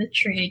want to be the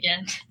tree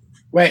again.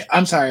 Wait,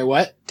 I'm sorry,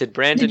 what? Did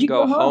Brandon Did you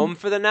go go home? home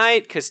for the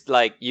night? Because,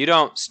 like, you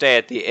don't stay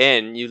at the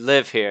inn. You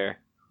live here.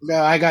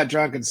 No, I got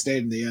drunk and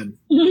stayed in the inn.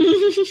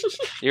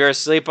 You're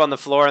asleep on the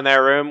floor in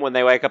their room when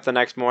they wake up the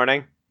next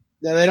morning?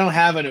 No, they don't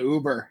have an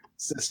Uber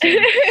system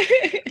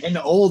in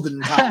the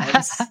olden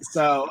times.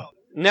 So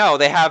No,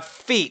 they have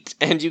feet,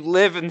 and you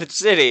live in the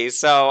city,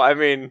 so, I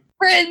mean,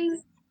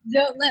 Friends,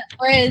 don't let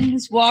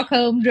friends walk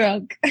home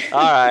drunk.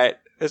 alright.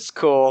 It's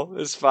cool.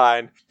 It's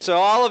fine. So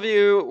all of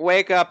you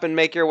wake up and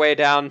make your way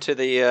down to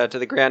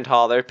the Grand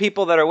Hall. There are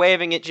people that are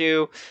waving at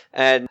you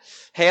and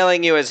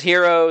hailing you as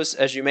heroes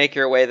as you make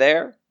your way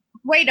there.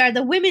 Wait, are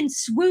the women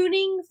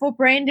swooning for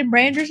Brandon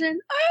Branderson?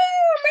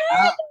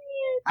 Oh,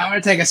 I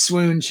want to take a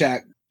swoon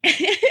check.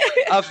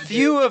 A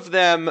few of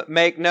them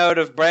make note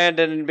of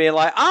Brandon and being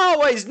like, I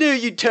always knew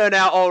you'd turn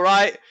out all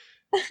right.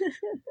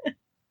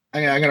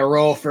 I'm gonna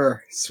roll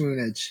for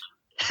swoonage.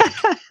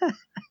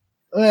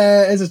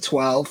 It's a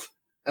 12.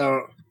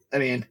 Oh, I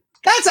mean,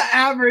 that's an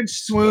average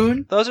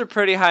swoon. Those are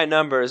pretty high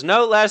numbers.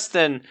 No less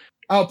than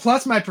Oh,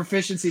 plus my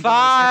proficiency. bonus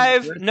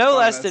five, and no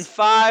less than bonus.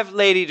 5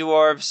 lady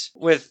dwarves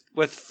with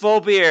full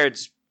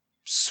beards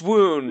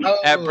swoon Oh.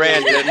 at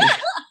Brandon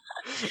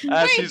as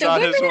Wait, he's the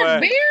on his women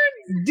have way.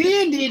 beards?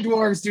 D&D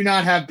dwarves do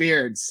not have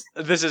beards.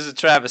 This is a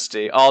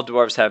travesty. All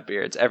dwarves have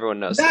beards. Everyone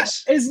knows That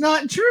this. is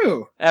not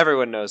true.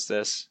 Everyone knows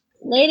this.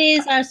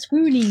 Ladies are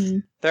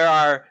swooning. There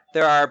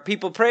are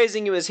people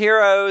praising you as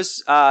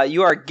heroes.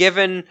 You are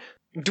given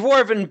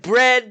dwarven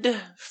bread,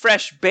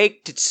 fresh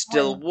baked. It's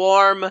still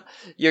warm.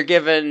 You're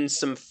given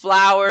some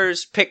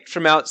flowers picked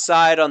from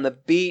outside on the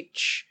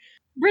beach.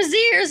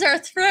 Braziers are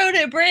thrown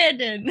at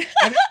Brandon.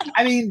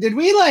 I mean, did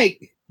we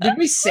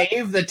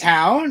save the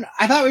town?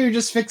 I thought we were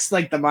just fixed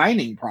like the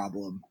mining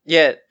problem.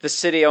 Yet the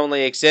city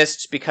only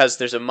exists because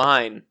there's a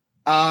mine.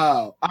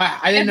 Oh,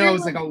 I didn't know it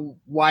was like a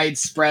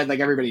widespread, like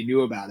everybody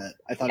knew about it.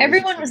 I thought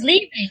Everyone was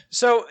leaving.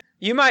 So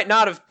you might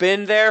not have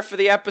been there for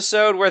the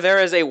episode where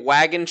there is a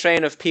wagon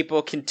train of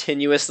people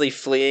continuously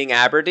fleeing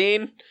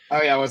Aberdeen.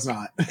 Oh yeah, I was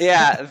not.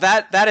 Yeah,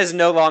 that is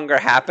no longer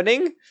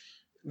happening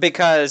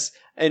because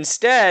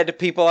instead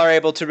people are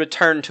able to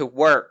return to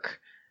work.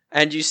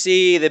 And you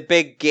see the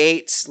big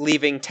gates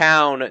leaving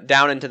town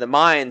down into the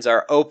mines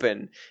are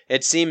open.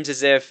 It seems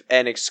as if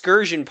an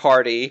excursion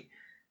party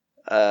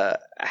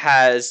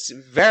has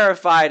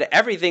verified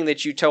everything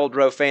that you told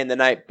Rofane the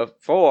night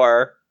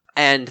before,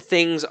 and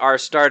things are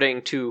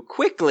starting to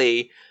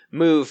quickly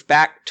move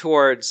back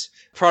towards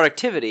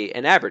productivity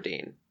in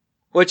Aberdeen,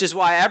 which is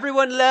why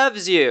everyone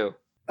loves you.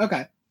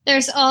 Okay.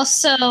 There's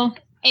also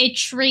a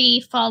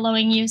tree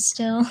following you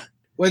still.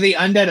 Were the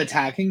undead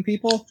attacking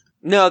people?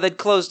 No, they'd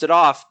closed it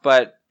off,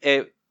 but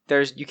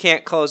you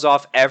can't close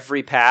off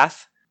every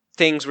path.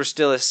 Things were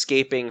still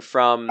escaping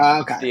from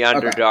the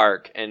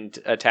Underdark and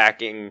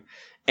attacking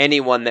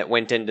anyone that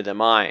went into the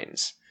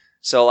mines.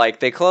 So, like,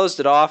 they closed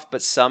it off,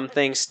 but some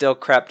things still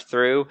crept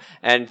through,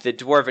 and the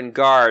dwarven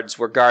guards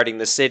were guarding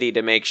the city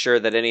to make sure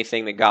that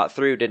anything that got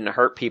through didn't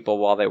hurt people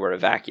while they were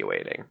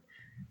evacuating.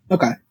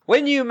 Okay.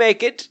 When you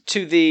make it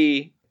to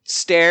the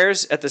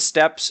stairs at the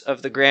steps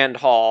of the Grand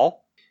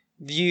Hall,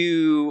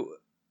 you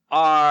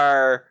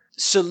are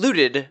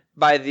saluted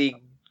by the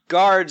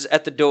guards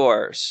at the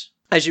doors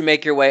as you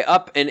make your way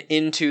up and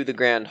into the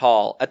Grand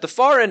Hall. At the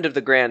far end of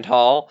the Grand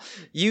Hall,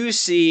 you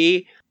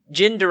see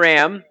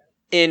Jindaram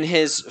in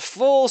his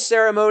full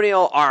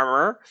ceremonial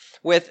armor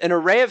with an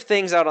array of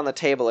things out on the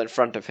table in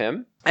front of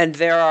him, and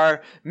there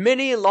are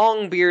many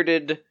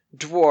long-bearded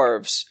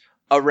dwarves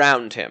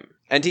around him.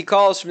 And he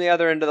calls from the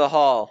other end of the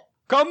hall,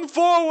 "Come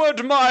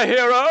forward, my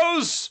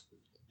heroes!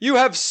 You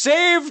have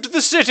saved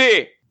the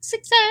city!"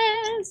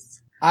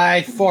 Success!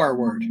 I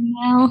forward.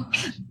 Well,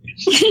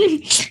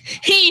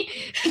 he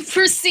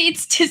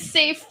proceeds to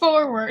say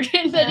forward,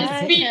 and then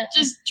his feet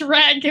just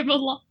drag him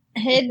along.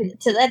 Head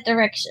to that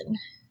direction.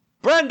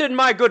 Brandon,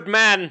 my good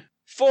man,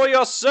 for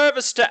your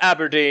service to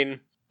Aberdeen,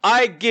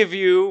 I give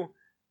you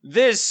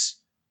this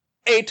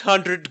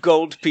 800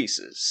 gold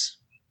pieces.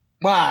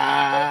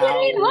 Wow.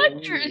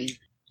 800!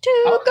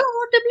 2 gold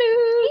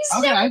doubloons!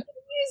 He's never gonna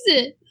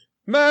use it!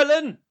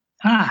 Merlin,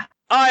 Ah,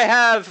 I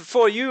have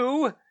for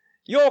you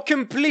your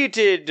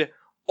completed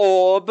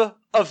Orb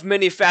of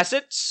Many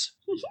Facets.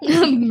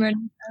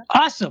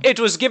 awesome. It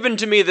was given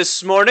to me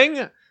this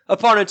morning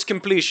upon its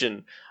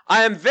completion.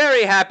 I am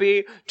very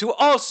happy to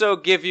also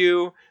give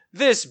you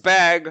this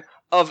bag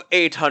of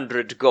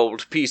 800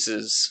 gold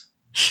pieces.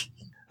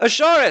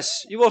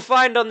 Asharis, you will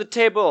find on the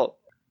table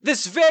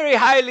this very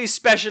highly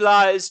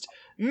specialized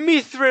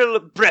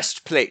mithril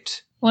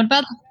breastplate. What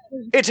about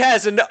It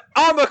has an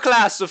armor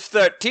class of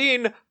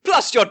 13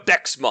 plus your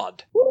dex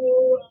mod.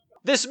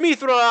 This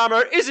mithril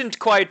armor isn't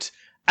quite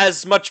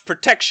as much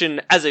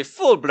protection as a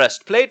full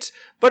breastplate,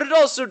 but it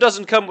also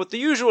doesn't come with the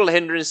usual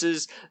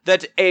hindrances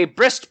that a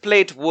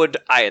breastplate would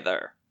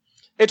either.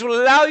 It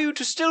will allow you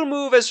to still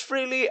move as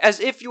freely as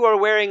if you are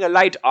wearing a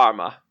light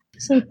armor.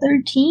 So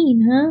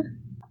 13, huh?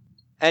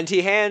 And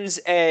he hands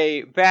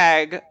a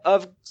bag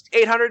of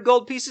 800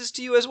 gold pieces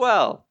to you as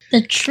well.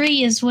 the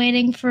tree is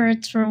waiting for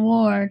its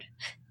reward?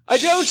 I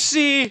don't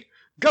see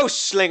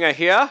Ghostslinger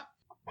here.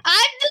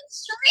 I'm the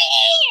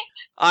tree!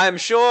 I'm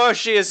sure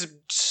she is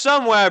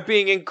somewhere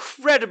being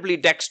incredibly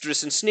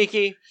dexterous and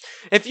sneaky.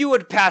 If you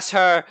would pass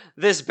her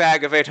this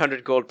bag of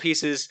 800 gold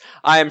pieces,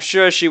 I am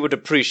sure she would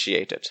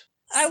appreciate it.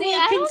 I See, will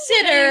don't do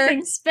consider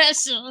anything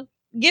special.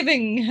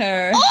 giving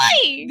her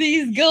Oi!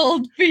 these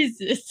gold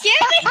pieces. Give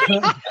me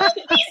the gold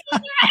pieces or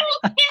I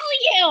will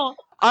kill you!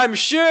 I'm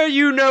sure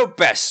you know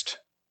best.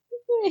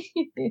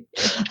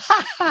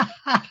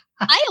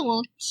 I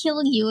will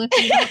kill you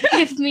if you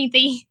don't give me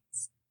these.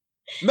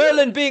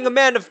 Merlin, being a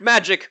man of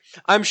magic,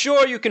 I'm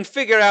sure you can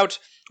figure out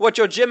what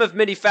your Gem of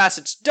Many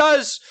Facets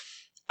does.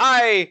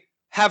 I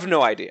have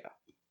no idea.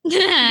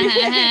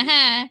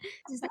 Don't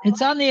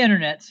It's on the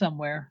internet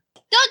somewhere.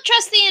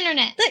 trust the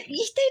internet.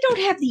 They don't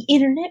have the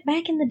internet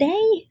back in the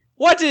day.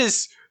 What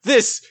is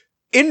this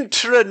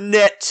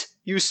intranet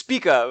you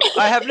speak of?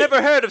 I have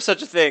never heard of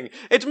such a thing.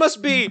 It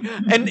must be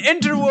an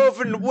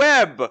interwoven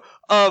web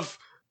of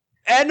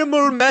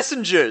animal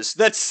messengers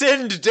that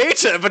send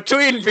data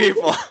between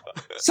people.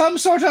 Some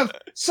sort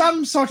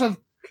of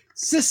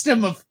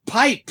system of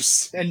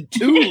pipes and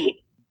tubes.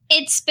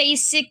 It's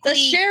basically The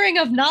sharing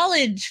of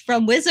knowledge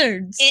from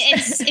wizards.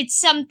 it's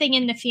something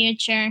in the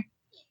future.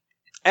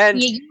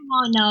 And You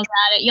won't know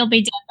about it. You'll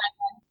be dead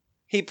by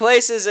he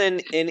places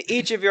in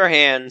each of your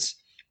hands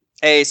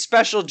a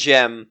special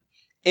gem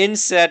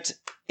inset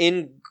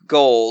in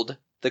gold,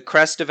 the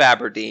crest of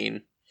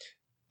Aberdeen.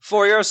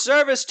 For your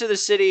service to the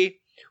city,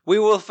 we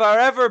will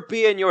forever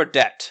be in your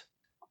debt.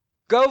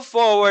 Go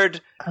forward.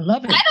 I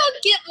love it. I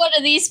don't get one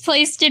of these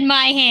placed in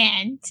my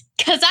hand.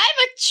 Because I'm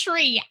a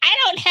tree. I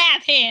don't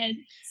have hands.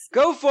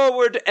 Go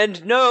forward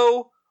and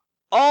know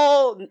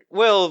all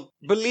will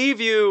believe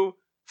you,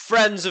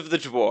 friends of the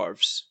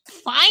dwarves.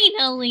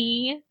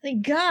 Finally.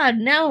 Thank God,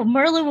 now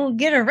Merlin will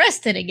get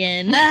arrested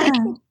again.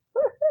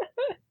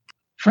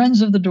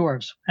 Friends of the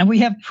dwarves. And we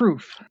have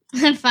proof.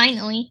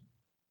 Finally.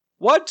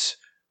 What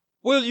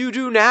will you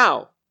do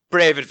now,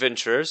 brave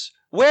adventurers?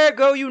 Where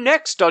go you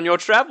next on your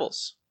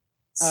travels?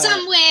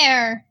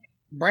 Somewhere.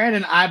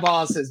 Brandon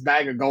eyeballs his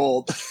bag of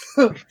gold.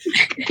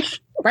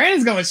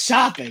 Brandon's going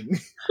shopping.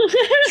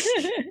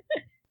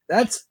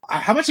 That's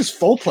how much does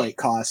full plate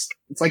cost?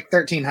 It's like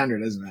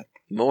 1,300, isn't it?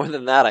 More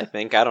than that, I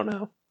think. I don't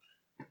know.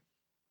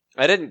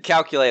 I didn't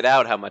calculate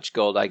out how much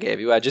gold I gave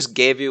you. I just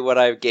gave you what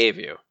I gave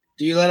you.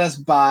 Do you let us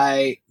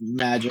buy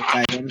magic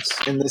items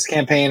in this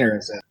campaign, or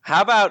is it?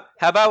 How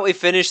about we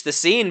finish the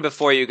scene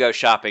before you go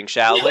shopping,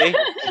 shall we?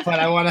 But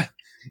I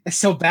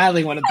so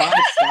badly want to buy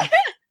stuff.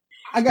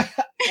 I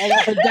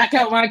got to deck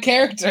out my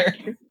character.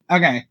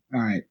 Okay, all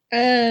right.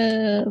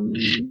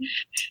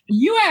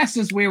 You asked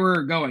us where we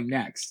were going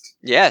next.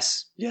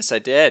 Yes, I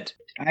did.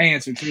 I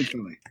answered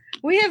truthfully.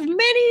 We have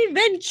many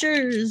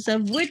adventures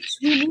of which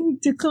we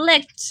need to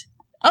collect.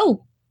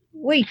 Oh,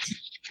 wait.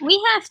 We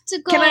have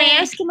to go. Can I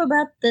ask him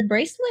about the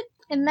bracelet?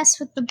 and mess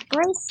with the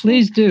bracelet?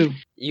 Please do.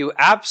 You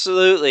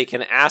absolutely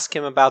can ask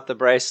him about the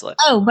bracelet.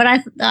 Oh, but I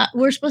thought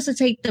we're supposed to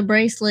take the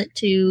bracelet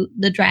to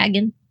the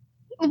dragon.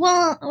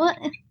 Well, what?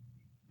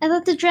 I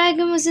thought the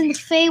dragon was in the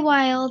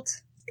Feywild.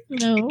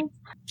 No,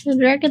 the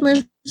dragon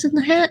lives in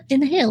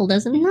the hill,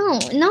 doesn't it?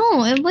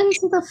 No, it went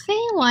to the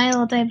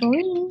Feywild, I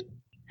believe.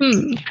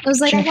 It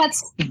was like, I got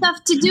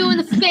stuff to do in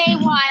the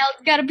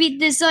Feywild. Gotta beat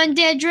this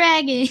undead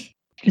dragon.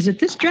 Is it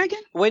this dragon?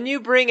 When you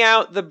bring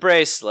out the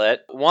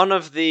bracelet, one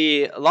of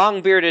the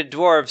long-bearded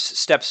dwarves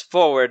steps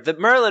forward that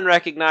Merlin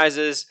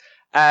recognizes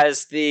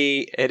as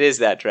the... It is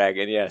that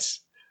dragon, yes.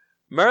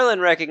 Merlin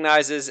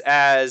recognizes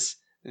as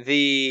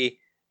the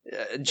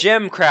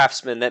gem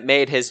craftsman that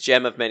made his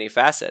gem of many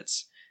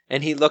facets.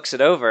 And he looks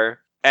it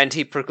over, and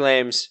he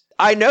proclaims,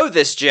 I know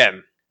this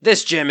gem!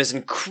 This gem is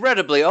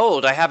incredibly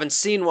old. I haven't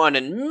seen one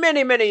in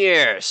many, many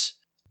years.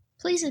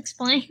 Please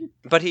explain.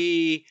 But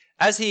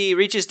as he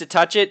reaches to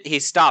touch it, he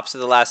stops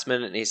at the last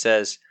minute and he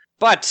says,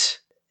 but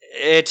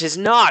it is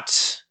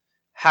not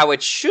how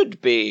it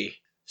should be.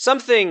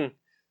 Something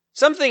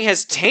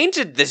has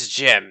tainted this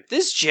gem.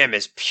 This gem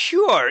is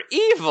pure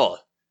evil.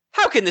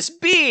 How can this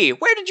be?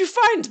 Where did you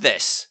find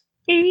this?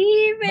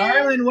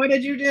 Marlon, what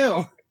did you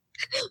do?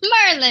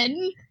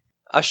 Merlin!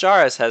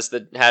 Asharis has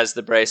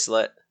the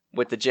bracelet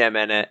with the gem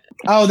in it.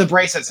 Oh, the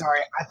bracelet, sorry.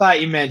 I thought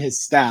you meant his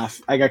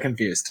staff. I got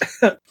confused.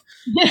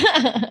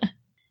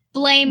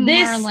 Blame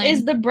This Merlin.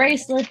 is the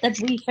bracelet that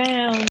we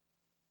found.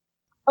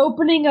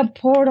 Opening a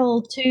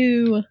portal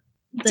to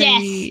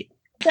the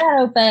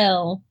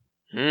Shadowfell.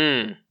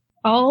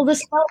 All the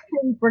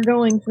skeletons we're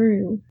going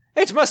through.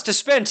 It must have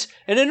spent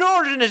an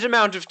inordinate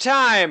amount of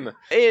time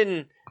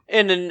in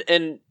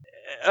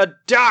a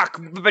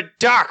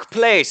dark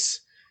place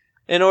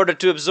in order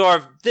to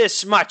absorb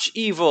this much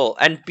evil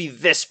and be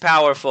this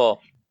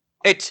powerful.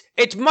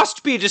 It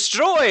must be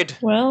destroyed.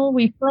 Well,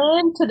 we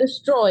plan to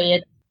destroy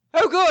it.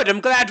 Oh, good.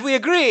 I'm glad we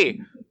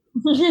agree.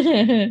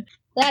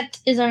 That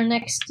is our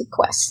next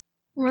quest.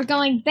 We're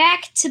going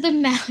back to the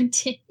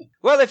mountain.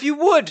 Well, if you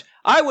would,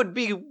 I would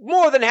be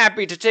more than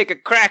happy to take a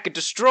crack at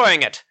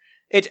destroying it.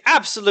 It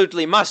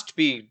absolutely must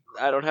be,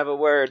 I don't have a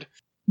word.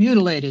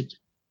 Mutilated.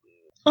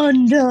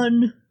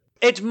 Undone.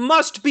 It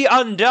must be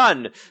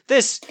undone.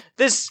 This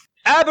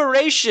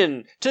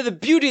aberration to the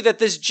beauty that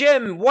this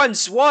gem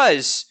once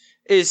was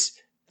is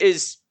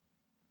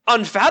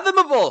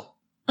unfathomable.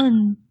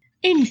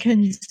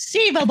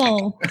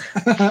 Inconceivable.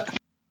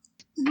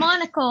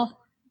 Monocle.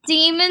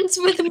 Demons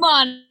with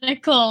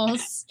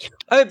monocles.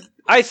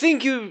 I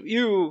think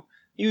you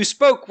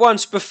spoke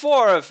once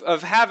before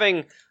of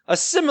having a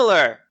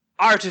similar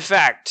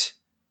artifact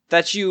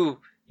that you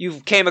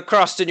came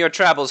across in your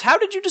travels. How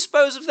did you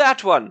dispose of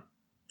that one?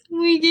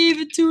 We gave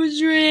it to a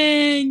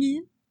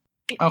dragon.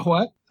 A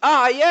what?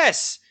 Ah,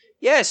 yes,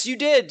 you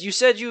did. You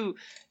said you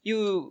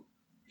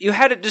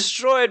had it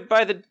destroyed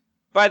by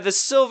the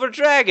silver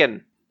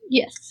dragon.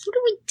 Yes. What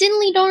do we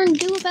diddly darn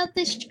do about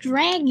this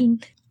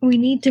dragon? We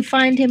need to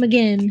find him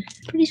again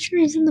Pretty sure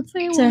he's in the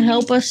Feywild. to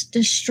help us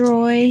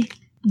destroy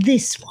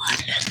this one.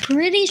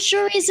 Pretty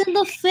sure he's in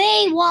the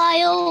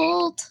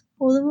Feywild.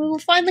 Well, then we will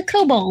find the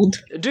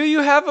kobold. Do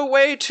you have a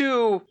way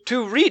to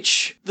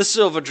reach the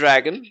silver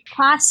dragon?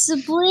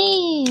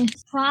 Possibly.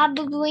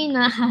 Probably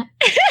not.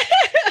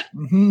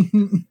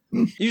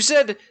 You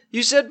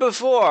said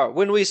before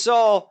when we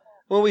saw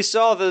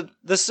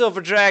the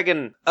silver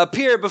dragon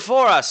appear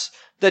before us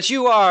that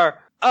you are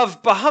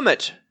of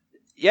Bahamut.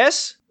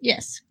 Yes?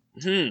 Yes.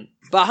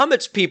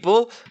 Bahamut's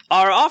people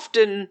are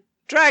often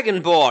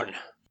dragonborn.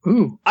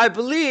 Ooh. I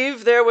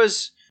believe there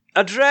was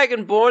a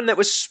dragonborn that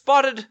was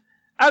spotted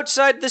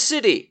outside the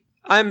city.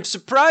 I'm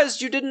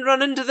surprised you didn't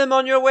run into them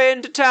on your way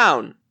into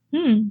town.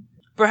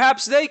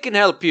 Perhaps they can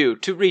help you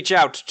to reach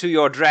out to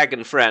your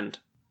dragon friend.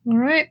 All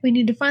right, we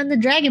need to find the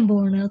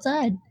dragonborn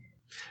outside.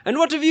 And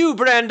what of you,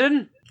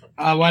 Brandon?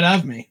 What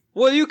of me?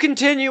 Will you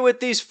continue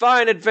with these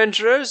fine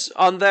adventurers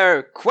on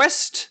their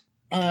quest?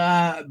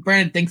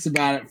 Brandon thinks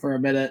about it for a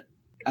minute.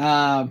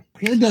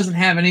 He really doesn't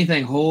have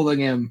anything holding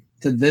him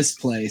to this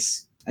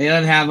place. He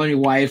doesn't have any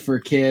wife or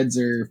kids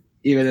or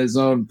even his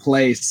own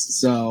place,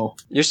 so...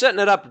 You're setting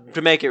it up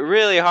to make it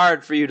really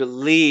hard for you to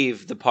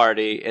leave the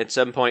party at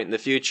some point in the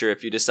future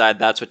if you decide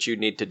that's what you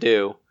need to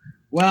do.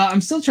 Well,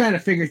 I'm still trying to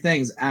figure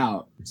things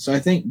out, so I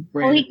think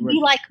Well, he could be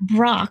like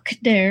Brock,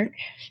 Derek.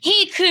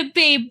 He could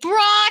be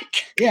Brock.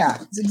 Yeah,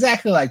 it's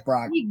exactly like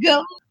Brock. You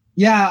go.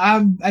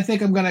 Yeah, I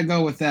think I'm gonna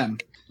go with them.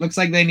 Looks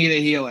like they need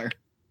a healer.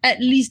 At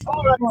least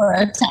for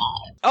a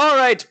time. All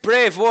right,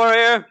 brave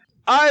warrior.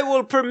 I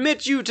will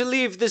permit you to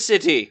leave the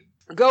city.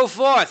 Go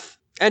forth,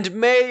 and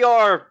may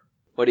your...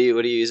 What do you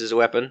use as a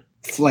weapon?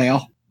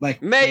 Flail.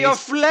 Like May your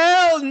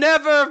flail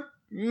never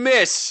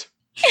miss.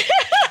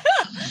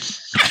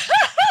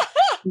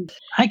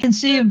 I can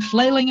see him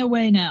flailing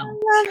away now.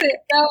 Love it.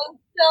 That was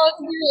so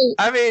great.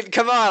 I mean,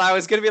 come on. I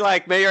was going to be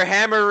like, may your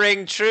hammer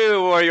ring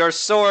true or your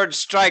sword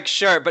strike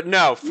sure. But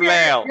no,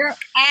 flail. Your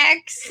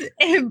axe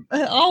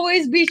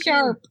always be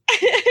sharp.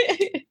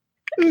 I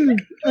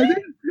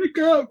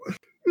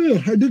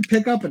did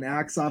pick up an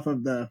axe off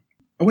of the...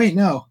 Oh, wait,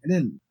 no. I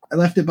didn't. I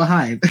left it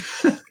behind.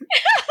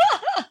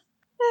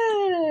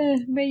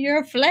 May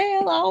your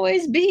flail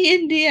always be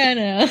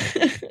Indiana.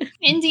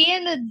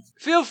 Indiana.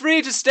 Feel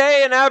free to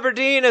stay in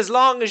Aberdeen as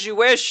long as you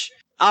wish.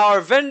 Our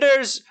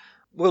vendors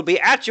will be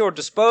at your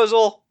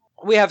disposal.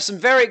 We have some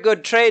very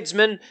good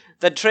tradesmen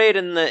that trade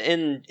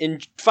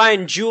in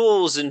fine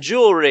jewels and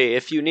jewelry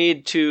if you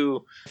need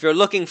to, if you're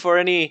looking for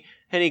any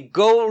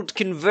gold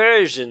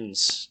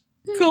conversions.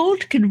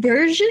 Gold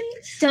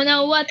conversions? Don't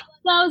know what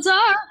those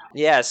are.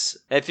 Yes,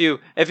 if you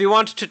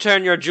want to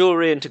turn your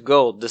jewelry into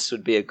gold, this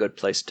would be a good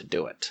place to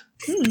do it.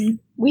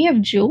 We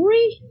have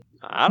jewelry?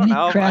 I don't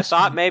know. I Craftsman.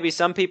 thought maybe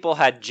some people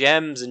had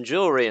gems and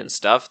jewelry and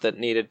stuff that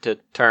needed to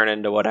turn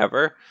into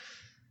whatever.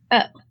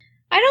 I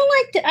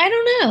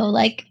don't know.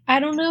 Like, I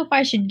don't know if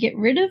I should get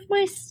rid of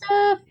my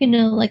stuff. You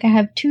know, like I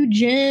have 2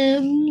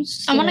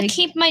 gems. I want to like-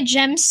 keep my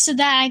gems so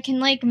that I can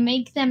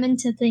make them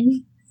into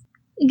things.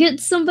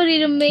 Get somebody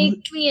to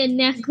make me a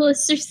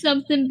necklace or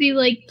something. Be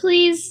like,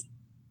 please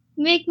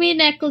make me a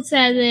necklace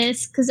out of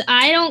this because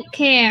I don't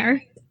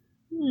care.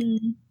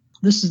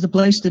 This is the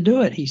place to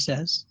do it, he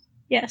says.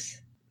 Yes.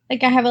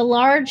 Like I have a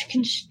large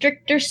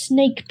constrictor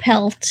snake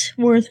pelt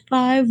worth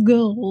 5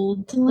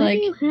 gold. Why Like,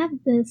 do you have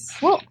this?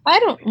 well, I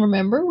don't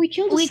remember. We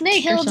killed a We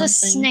snake. killed or a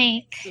something.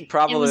 snake. It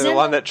Probably was the in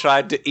one the- that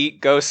tried to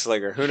eat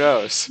Ghostslinger. Who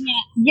knows?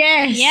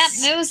 Yes.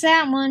 Yep, it was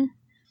that one.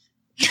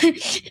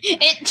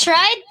 It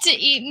tried to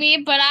eat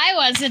me, but I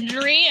wasn't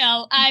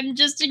real. I'm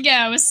just a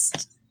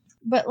ghost.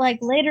 But like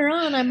later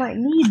on, I might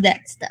need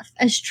that stuff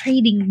as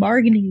trading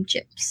bargaining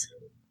chips.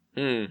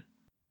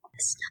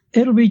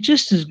 It'll be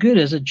just as good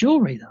as a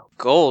jewelry, though.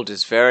 Gold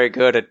is very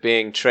good at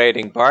being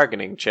trading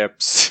bargaining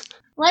chips.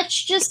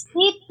 Let's just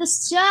keep the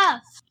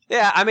stuff.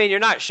 Yeah, I mean, you're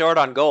not short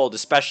on gold,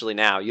 especially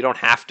now. You don't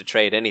have to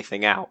trade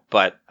anything out.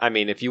 But, I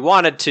mean, if you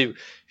wanted to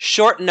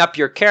shorten up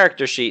your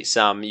character sheet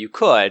some, you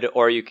could,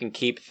 or you can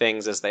keep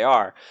things as they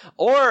are.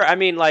 Or, I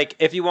mean, like,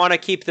 if you want to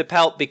keep the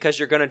pelt because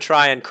you're going to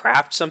try and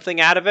craft something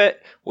out of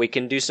it, we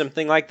can do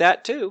something like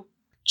that, too.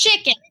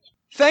 Chicken.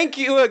 Thank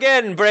you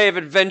again, brave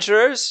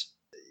adventurers.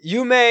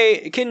 You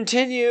may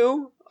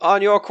continue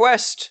on your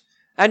quest,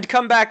 and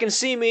come back and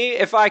see me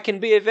if I can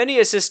be of any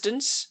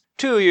assistance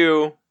to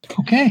you.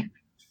 Okay.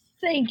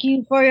 Thank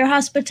you for your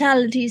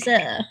hospitality,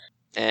 sir.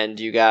 And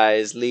you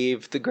guys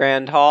leave the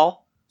Grand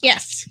Hall.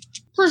 Yes.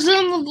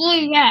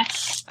 Presumably,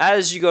 yes.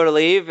 As you go to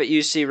leave,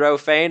 you see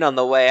Rofane on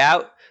the way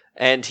out,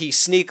 and he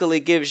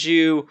sneakily gives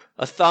you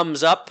a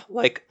thumbs up,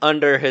 like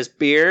under his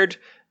beard,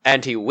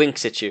 and he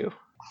winks at you.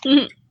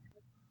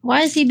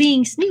 Why is he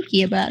being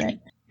sneaky about it?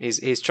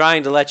 He's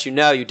trying to let you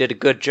know you did a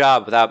good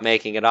job without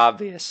making it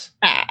obvious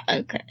Ah,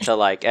 okay. to,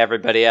 like,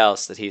 everybody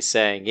else that he's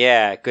saying,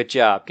 yeah, good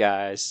job,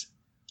 guys.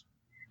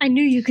 I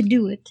knew you could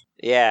do it.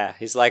 Yeah,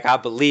 he's like, I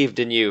believed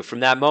in you from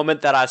that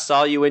moment that I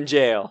saw you in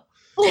jail.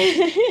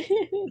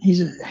 He's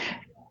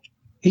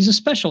a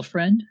special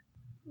friend.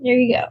 There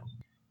you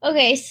go.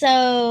 Okay,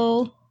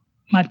 so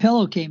My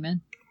pillow came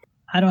in.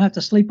 I don't have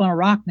to sleep on a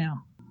rock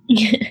now.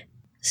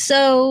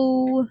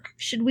 so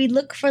should we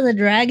look for the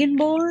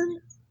Dragonborn?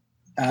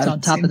 It's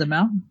on top of the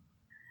mountain.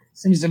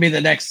 Seems to be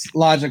the next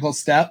logical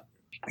step.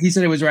 He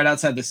said it was right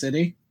outside the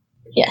city.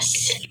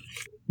 Yes.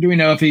 Do we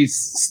know if he's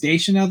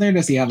stationed out there?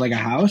 Does he have like a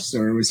house,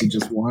 or was he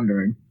just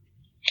wandering?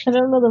 I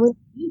don't know that we know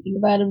anything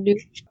about him, dude.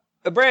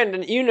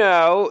 Brandon, you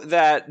know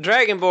that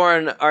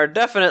Dragonborn are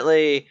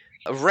definitely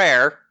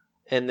rare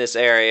in this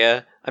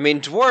area. I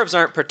mean, dwarves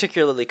aren't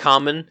particularly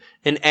common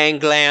in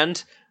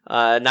Angland,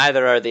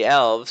 neither are the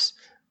elves,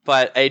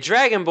 but a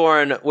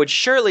Dragonborn would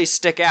surely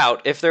stick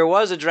out. If there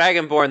was a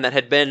Dragonborn that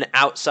had been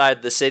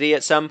outside the city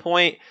at some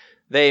point,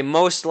 they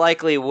most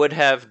likely would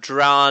have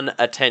drawn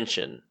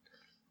attention.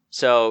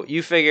 So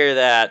you figure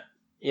that,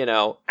 you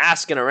know,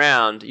 asking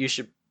around, you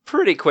should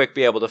pretty quick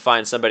be able to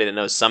find somebody that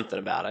knows something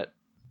about it.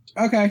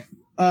 Okay.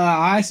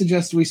 I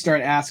suggest we start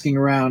asking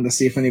around to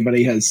see if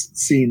anybody has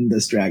seen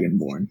this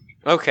Dragonborn.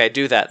 Okay,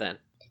 do that then.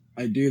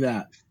 I do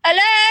that.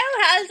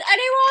 Hello, has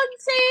anyone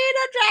seen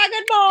a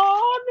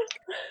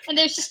Dragonborn? And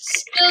there's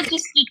still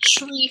just a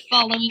tree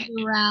following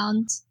you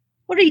around.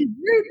 What are you,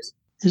 brutes?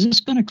 Is this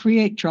going to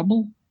create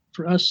trouble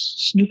for us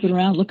snooping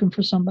around looking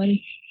for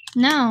somebody?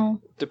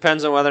 No.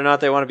 Depends on whether or not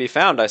they want to be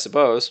found, I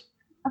suppose.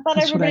 I thought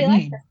That's what everybody I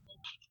liked mean. her.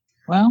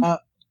 Well,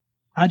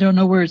 I don't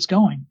know where it's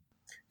going.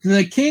 Did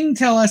the king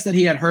tell us that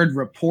he had heard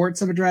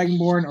reports of a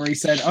Dragonborn, or he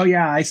said, "Oh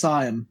yeah, I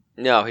saw him"?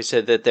 No, he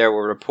said that there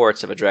were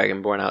reports of a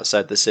Dragonborn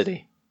outside the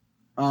city.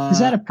 Is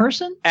that a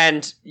person?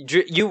 And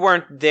you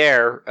weren't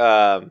there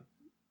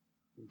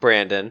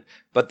Brandon,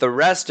 but the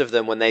rest of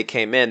them, when they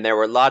came in, there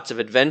were lots of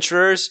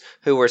adventurers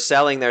who were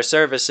selling their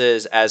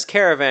services as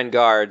caravan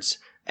guards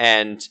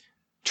and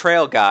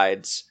trail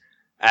guides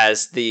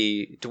as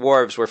the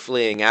dwarves were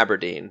fleeing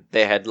Aberdeen.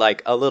 They had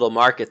like a little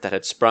market that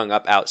had sprung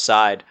up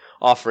outside,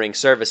 offering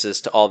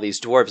services to all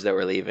these dwarves that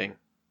were leaving.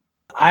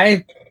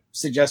 I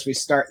suggest we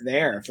start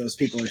there if those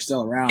people are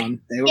still around.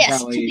 They would Yes,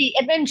 probably. to the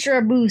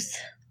adventurer booth.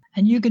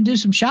 And you can do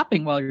some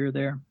shopping while you're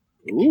there.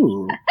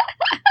 Ooh.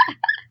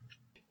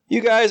 You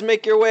guys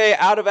make your way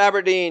out of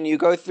Aberdeen. You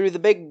go through the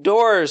big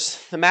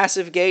doors, the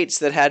massive gates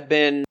that had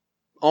been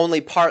only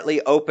partly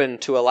open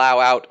to allow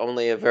out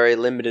only a very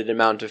limited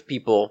amount of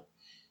people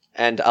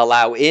and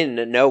allow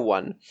in no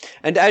one.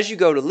 And as you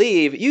go to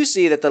leave, you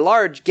see that the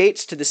large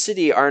gates to the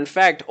city are in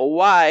fact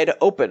wide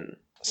open,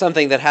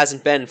 something that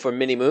hasn't been for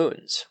many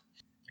moons.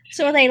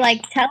 So are they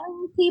like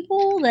telling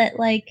people that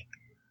like,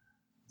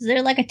 is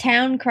there like a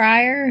town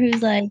crier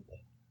who's like,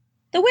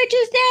 the witch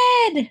is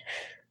dead?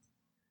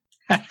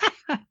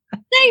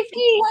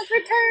 Safety has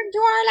returned to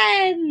our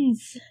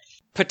lands.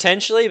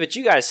 Potentially, but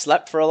you guys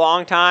slept for a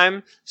long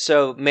time,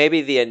 so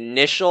maybe the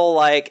initial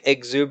like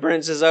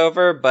exuberance is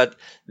over, but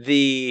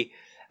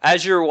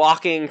as you're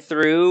walking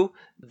through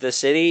the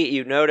city,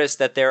 you notice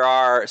that there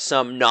are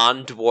some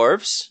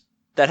non-dwarves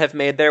that have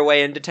made their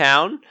way into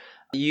town.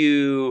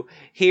 You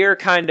hear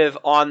kind of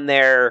on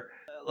their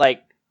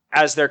like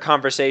as their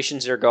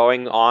conversations are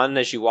going on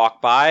as you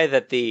walk by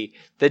that the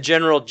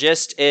general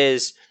gist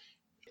is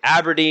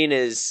Aberdeen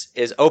is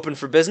open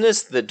for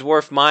business. The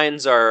dwarf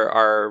mines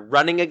are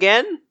running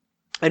again,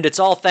 and it's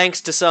all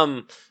thanks to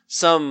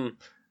some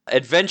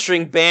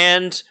adventuring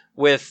band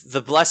with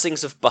the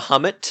blessings of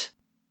Bahamut.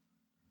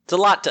 It's a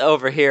lot to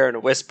overhear in a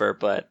whisper,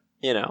 but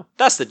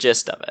that's the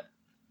gist of it.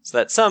 So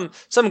that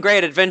some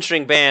great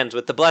adventuring bands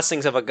with the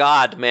blessings of a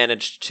god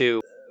managed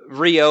to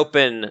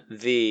reopen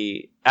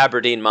the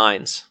Aberdeen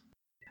mines.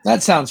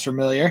 That sounds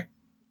familiar.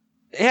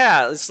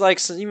 Yeah, it's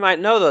like you might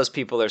know those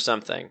people or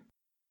something.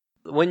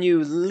 When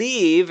you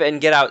leave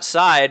and get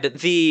outside,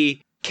 the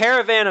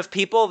caravan of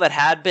people that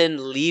had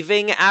been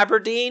leaving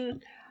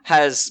Aberdeen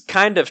has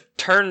kind of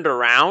turned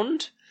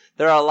around.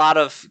 There are a lot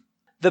of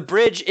the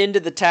bridge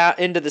into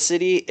the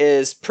city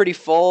is pretty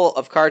full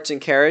of carts and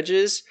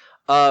carriages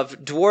of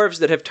dwarves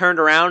that have turned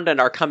around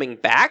and are coming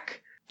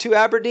back to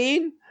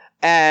Aberdeen.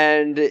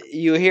 And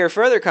you hear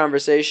further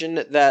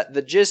conversation that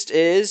the gist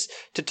is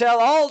to tell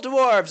all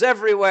dwarves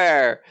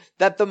everywhere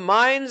that the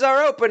mines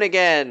are open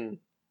again.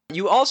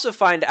 You also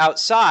find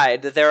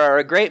outside that there are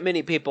a great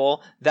many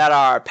people that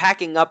are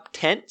packing up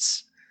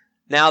tents.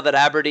 Now that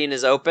Aberdeen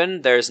is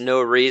open, there's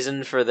no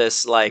reason for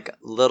this like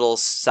little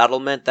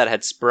settlement that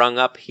had sprung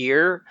up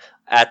here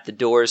at the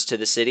doors to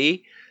the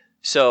city.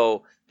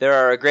 So there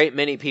are a great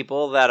many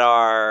people that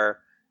are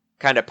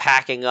kind of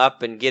packing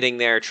up and getting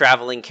their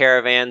traveling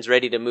caravans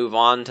ready to move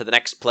on to the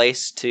next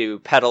place to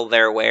peddle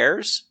their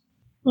wares.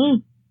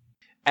 Mm.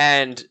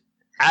 And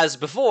as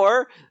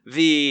before,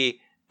 the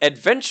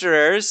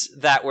adventurers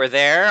that were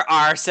there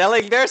are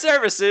selling their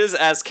services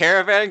as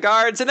caravan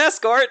guards and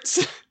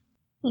escorts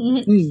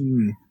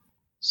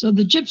So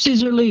the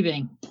gypsies are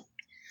leaving.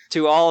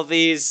 to all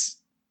these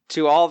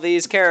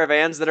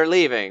caravans that are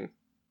leaving.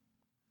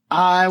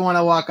 I want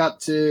to walk up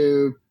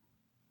to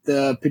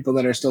the people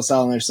that are still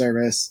selling their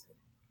service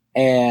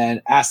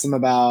and ask them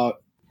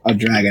about a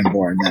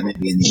dragonborn that may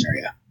be in the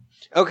area.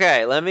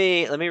 Okay, let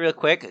me real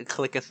quick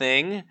click a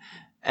thing,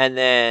 and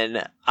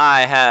then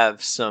I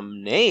have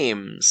some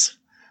names.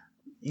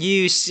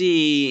 You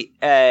see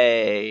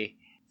a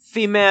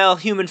female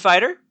human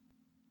fighter.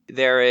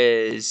 There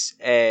is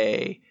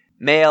a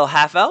male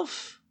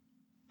half-elf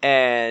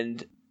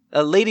and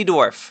a lady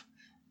dwarf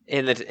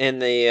in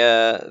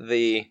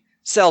the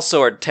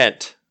sellsword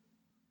tent.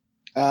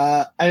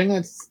 I'm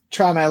going to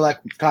try my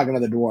luck talking to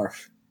the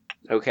dwarf.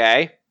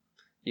 Okay.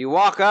 You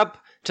walk up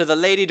to the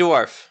lady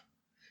dwarf.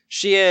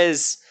 She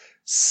is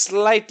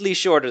slightly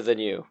shorter than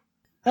you.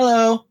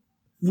 Hello.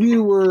 We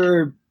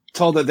were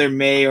told that there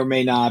may or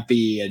may not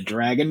be a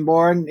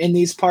dragonborn in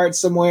these parts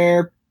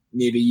somewhere.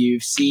 Maybe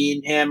you've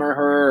seen him or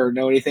her or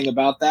know anything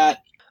about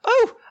that.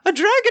 Oh, a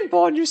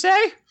dragonborn, you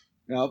say?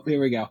 Oh, here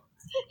we go.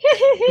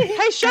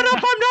 Hey, shut up,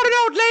 I'm not an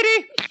old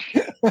lady!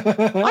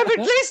 I'm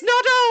at least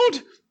not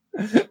old!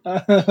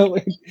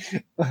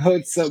 Oh,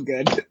 it's so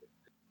good.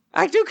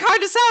 I do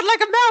kind of sound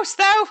like a mouse,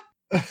 though.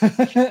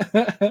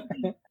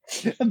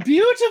 A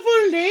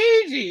beautiful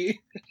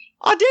lady.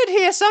 I did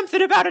hear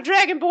something about a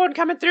dragonborn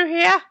coming through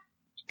here.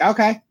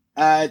 Okay.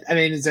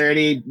 Is there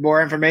any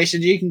more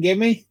information you can give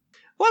me?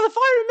 Well, if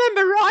I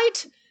remember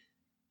right,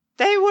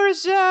 they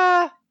was,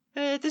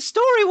 the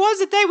story was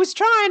that they was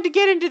trying to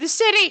get into the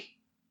city.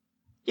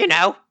 You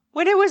know,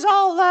 when it was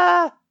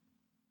all,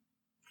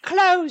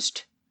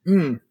 closed.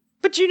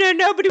 But,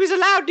 nobody was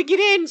allowed to get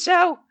in,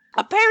 so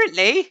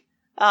apparently,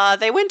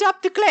 they went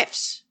up the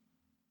cliffs.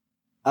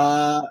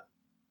 I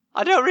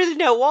don't really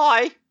know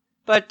why,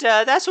 but,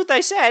 that's what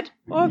they said.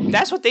 Or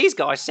that's what these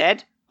guys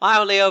said. I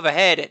only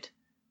overheard it.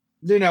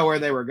 Do you know where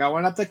they were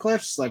going up the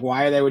cliffs? Like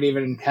why they would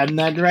even head in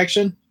that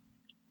direction?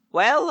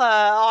 Well,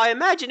 I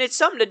imagine it's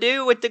something to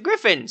do with the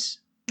griffins.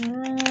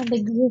 Ah,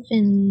 the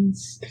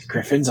griffins.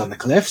 Griffins on the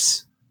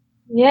cliffs?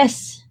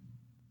 Yes.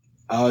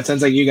 Oh, it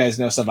sounds like you guys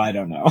know stuff I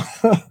don't know.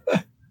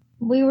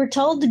 We were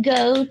told to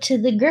go to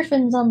the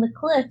griffins on the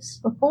cliffs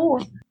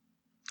before.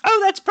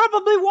 Oh, that's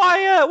probably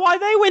why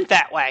they went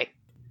that way.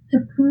 To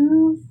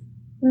prove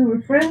we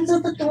were friends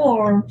of the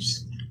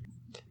dwarves.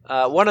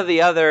 One of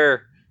the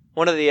other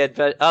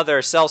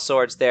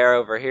sellswords there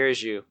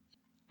overhears you,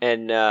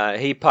 and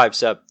he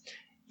pipes up.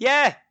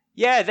 Yeah,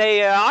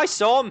 I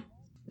saw them.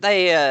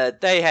 They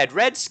had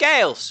red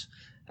scales,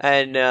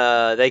 and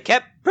they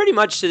kept pretty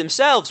much to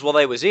themselves while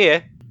they was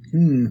here.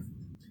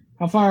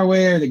 How far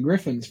away are the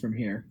griffins from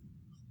here?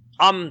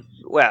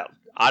 Well,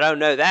 I don't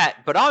know that,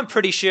 but I'm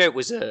pretty sure it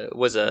was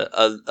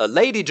a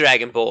lady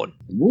dragonborn.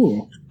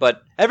 Ooh.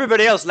 But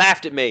everybody else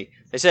laughed at me.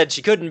 They said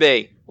she couldn't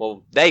be.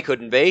 Well, they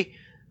couldn't be,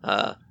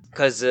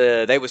 because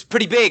they was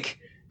pretty big,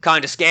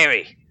 kind of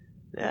scary.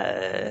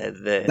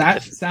 That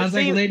sounds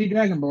like a lady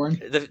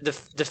dragonborn.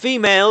 The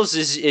females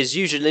is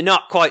usually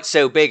not quite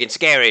so big and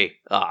scary.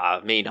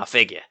 I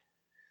figure.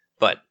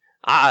 But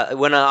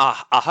when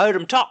I heard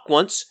them talk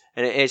once,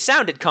 and it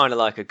sounded kind of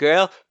like a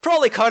girl,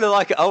 probably kind of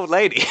like an old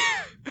lady.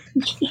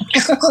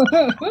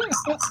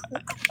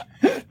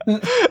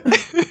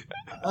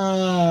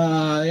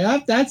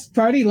 Yep, that's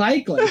pretty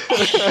likely.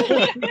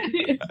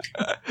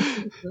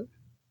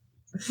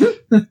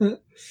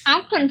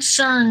 I'm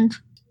concerned.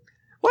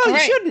 Well, All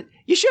right.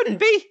 you shouldn't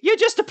be. You're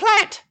just a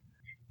plant.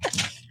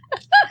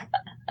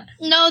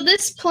 No,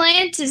 this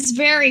plant is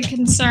very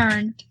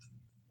concerned.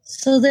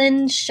 So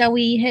then, shall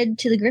we head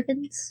to the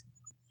griffins?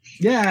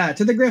 Yeah,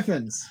 to the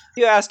griffins.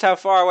 You asked how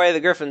far away the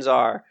griffins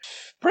are.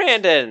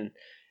 Brandon,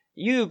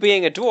 you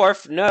being a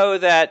dwarf know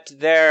that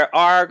there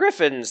are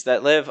griffins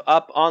that live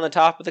up on the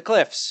top of the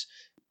cliffs.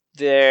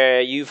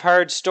 You've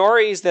heard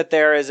stories that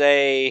there is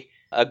a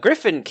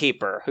griffin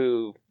keeper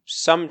who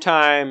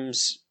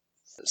sometimes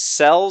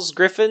sells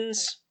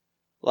griffins.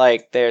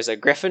 Like, there's a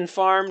griffin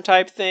farm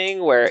type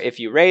thing where if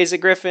you raise a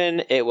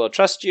griffin, it will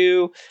trust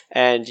you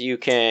and you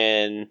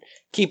can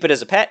keep it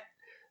as a pet.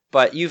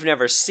 But you've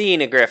never seen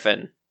a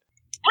griffin.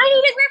 I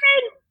need a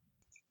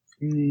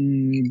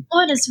griffin!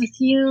 What is with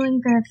you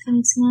and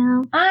griffins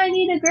now? I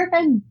need a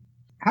griffin.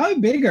 How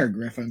big are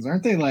griffins?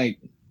 Aren't they like...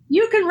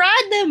 You can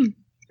ride them.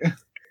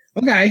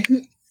 Okay.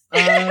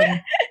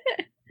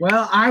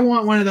 Well, I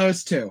want one of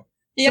those too.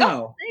 Yep.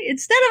 So,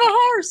 Instead of a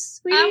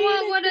horse. I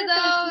want one of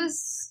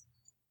those.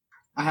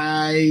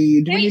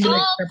 do we need to make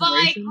all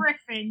buy preparations?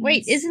 griffins.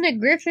 Wait, isn't a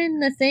griffin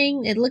the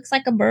thing? It looks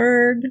like a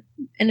bird,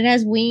 and it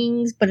has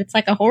wings, but it's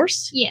like a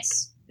horse?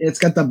 Yes. It's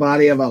got the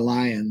body of a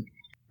lion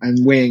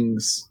and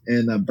wings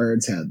and a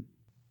bird's head.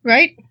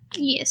 Right?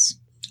 Yes.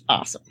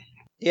 Awesome.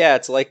 Yeah,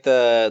 it's like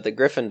the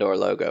Gryffindor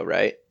logo,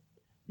 right?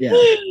 Yeah.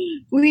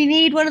 We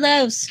need one of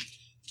those.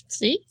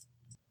 See?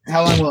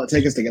 How long will it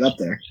take us to get up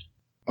there?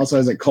 Also,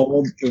 is it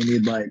cold? Do we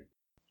need like...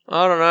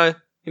 I don't know.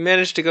 You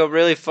managed to go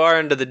really far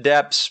into the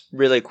depths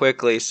really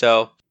quickly,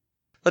 so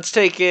let's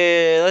say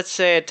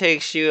it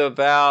takes you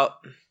about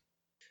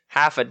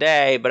half a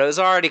day, but it was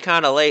already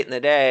kind of late in the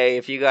day.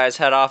 If you guys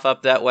head off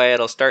up that way,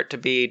 it'll start to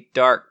be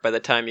dark by the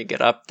time you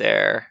get up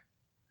there.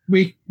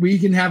 We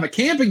can have a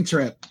camping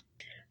trip.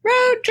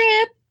 Road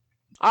trip.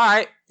 All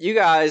right, you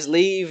guys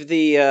leave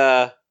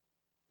the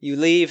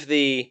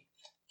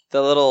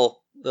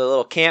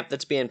little camp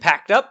that's being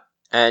packed up,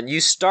 and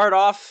you start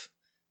off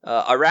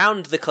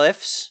around the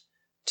cliffs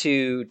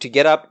to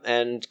get up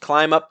and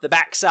climb up the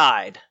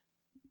backside.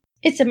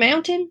 It's a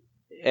mountain?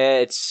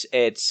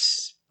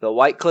 It's the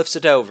White Cliffs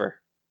of Dover.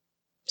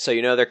 So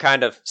you know they're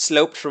kind of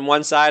sloped from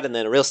one side and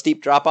then a real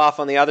steep drop off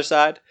on the other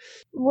side.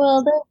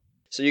 Well,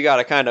 So you got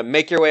to kind of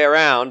make your way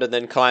around and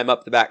then climb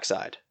up the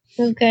backside.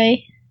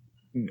 okay.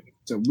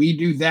 So we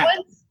do that.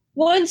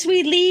 Once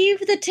we leave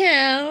the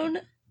town,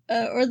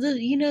 or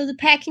the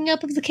packing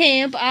up of the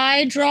camp,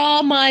 I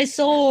draw my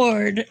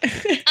sword.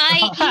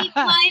 I eat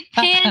my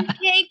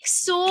pancake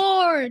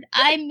sword.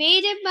 I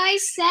made it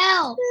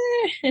myself.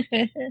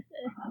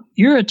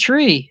 You're a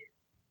tree.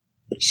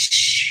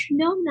 Shh.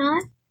 No, I'm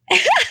not.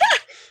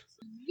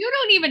 You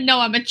don't even know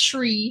I'm a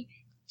tree.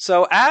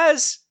 So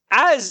as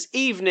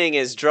evening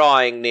is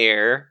drawing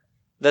near,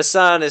 the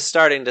sun is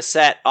starting to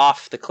set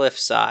off the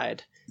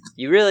cliffside.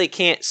 You really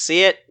can't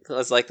see it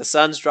because the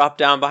sun's dropped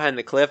down behind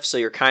the cliff, so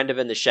you're kind of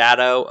in the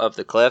shadow of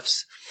the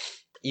cliffs.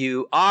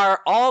 You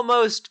are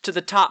almost to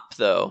the top,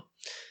 though.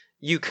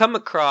 You come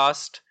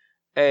across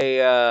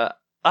a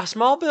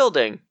small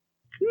building.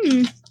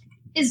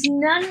 Is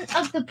none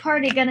of the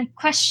party gonna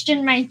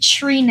question my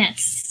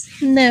treeness?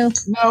 No.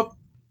 Nope.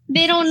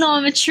 They don't know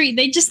I'm a tree.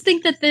 They just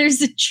think that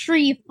there's a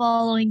tree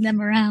following them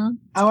around.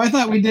 Oh, I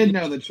thought we did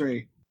know the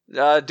tree.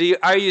 Are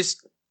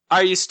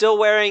you still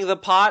wearing the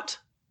pot?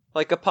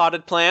 Like a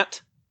potted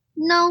plant?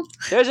 No.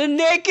 There's a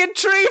naked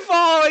tree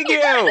following you!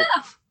 No,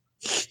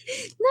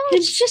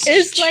 it's just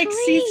It's a like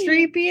tree.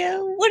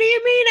 C-3PO. What do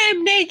you mean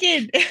I'm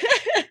naked?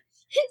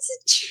 It's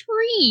a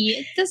tree.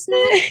 It does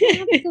not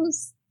have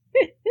those.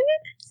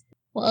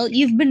 Well,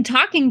 you've been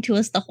talking to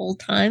us the whole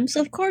time,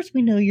 so of course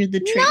we know you're the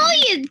tree. No,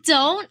 you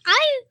don't.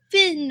 I've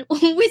been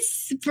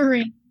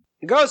whispering.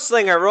 Ghost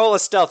Slinger, roll a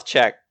stealth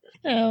check.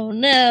 Oh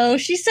no,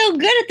 she's so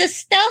good at the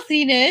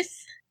stealthiness.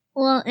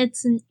 Well,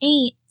 it's an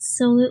 8,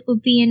 so it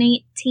would be an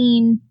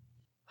 18.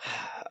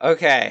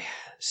 Okay,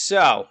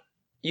 so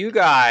you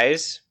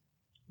guys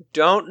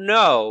don't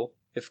know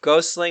if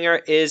Ghost Slinger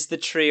is the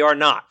tree or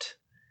not.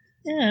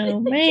 Oh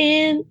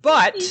man.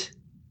 But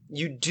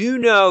you do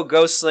know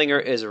Ghost Slinger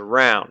is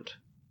around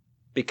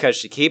because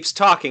she keeps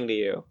talking to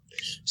you.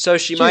 So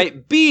she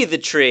might be the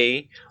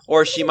tree,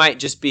 or she might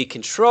just be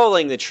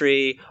controlling the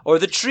tree, or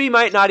the tree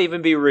might not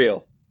even be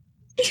real.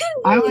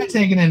 I want to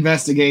take an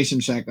investigation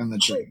check on the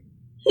tree.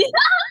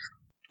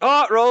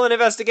 Oh, roll an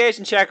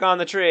investigation check on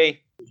the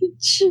tree.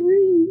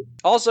 Tree.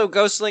 Also,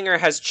 Ghost Slinger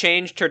has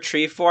changed her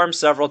tree form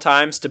several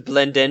times to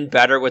blend in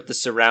better with the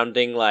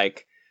surrounding,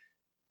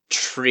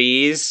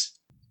 trees.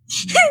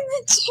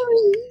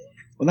 Tree.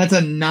 Well, that's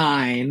a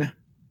 9.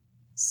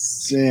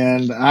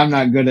 And I'm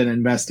not good at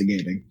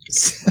investigating.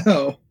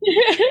 So,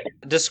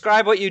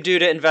 Describe what you do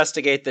to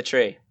investigate the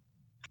tree.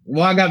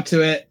 walk up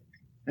to it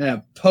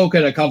and poke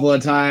it a couple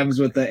of times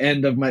with the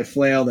end of my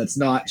flail that's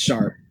not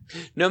sharp.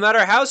 No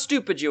matter how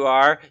stupid you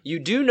are, you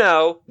do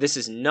know this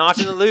is not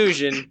an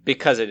illusion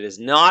because it is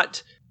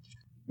not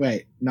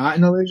Wait, not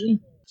an illusion?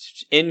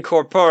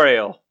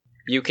 incorporeal.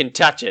 You can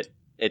touch it.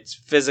 It's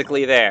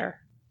physically there.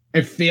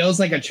 It feels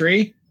like a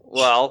tree?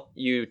 Well,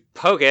 you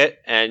poke it,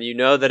 and you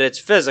know that it's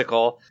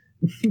physical.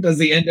 Does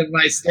the end of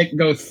my stick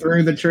go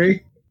through the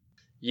tree?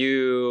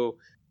 You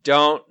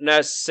don't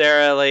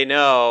necessarily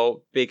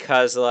know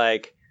because,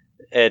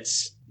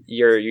 it's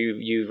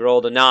you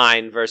rolled a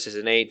 9 versus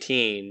an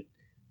 18,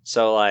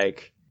 so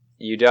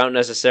you don't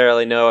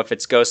necessarily know if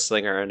it's Ghost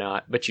Slinger or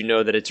not, but you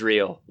know that it's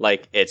real.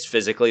 It's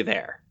physically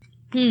there.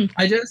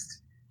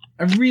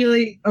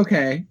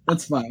 Okay,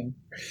 that's fine.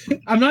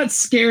 I'm not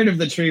scared of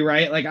the tree,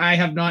 right? I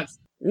have not.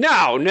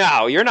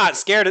 No, you're not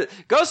scared of...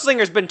 Ghost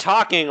Slinger's been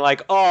talking,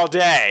 all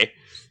day.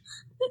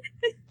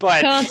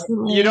 But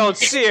Constantly. you don't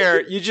see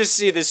her, you just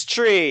see this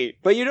tree.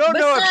 But you don't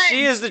know if Besides-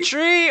 she is the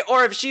tree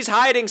or if she's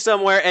hiding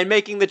somewhere and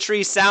making the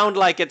tree sound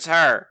like it's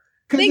her.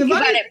 'Cause Think if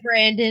about I- it,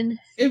 Brandon.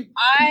 if-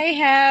 I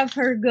have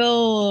her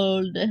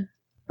gold.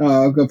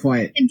 Oh, good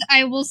point. And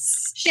I will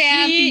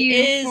stab She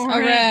you is for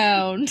it.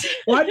 around.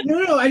 What?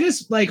 No, I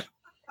just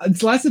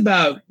it's less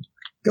about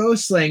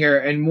Ghost Slinger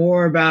and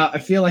more about I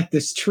feel like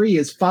this tree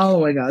is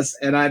following us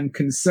and I'm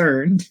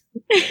concerned.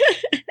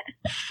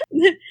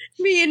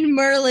 Me and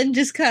Merlin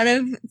just kind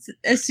of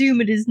assume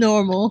it is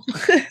normal.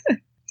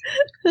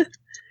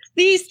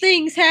 These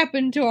things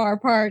happen to our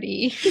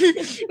party.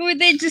 Or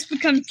they just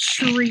become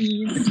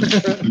trees.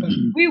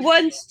 We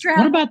once What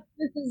traveled about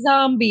with a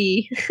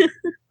zombie.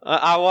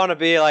 I want to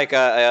be like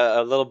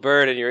a little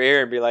bird in your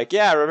ear and be like,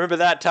 yeah, remember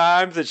that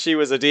time that she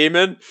was a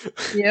demon?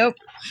 Yep.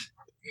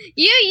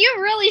 You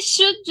really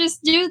should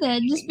just do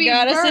that. Just be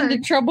Got a us bird.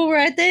 into trouble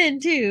right then,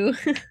 too.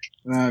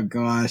 Oh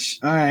gosh.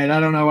 All right, I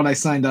don't know what I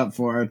signed up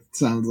for. It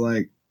sounds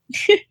like.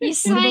 You what about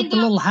signed the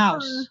little up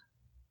house? for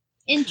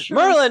interest.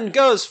 Merlin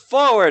goes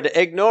forward,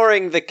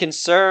 ignoring the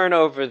concern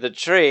over the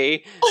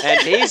tree,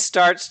 and he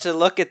starts to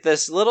look at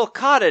this little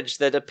cottage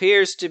that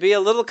appears to be a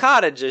little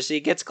cottage as he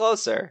gets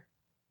closer.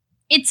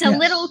 It's a Yes.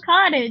 little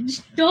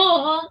cottage.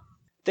 Duh.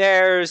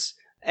 There's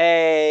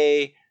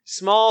a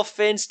small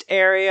fenced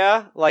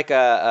area, like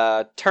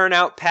a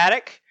turnout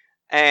paddock,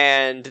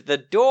 and the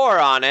door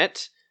on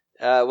it,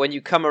 when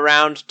you come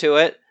around to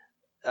it,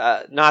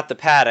 not the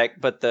paddock,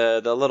 but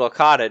the little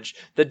cottage,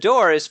 the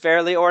door is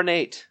fairly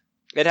ornate.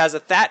 It has a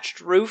thatched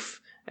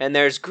roof, and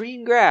there's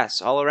green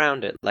grass all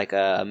around it, like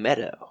a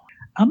meadow.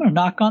 I'm going to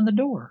knock on the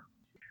door.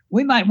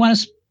 We might want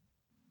to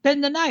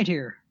spend the night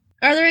here.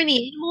 Are there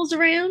any animals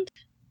around?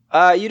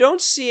 You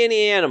don't see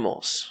any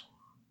animals.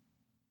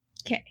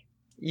 Okay.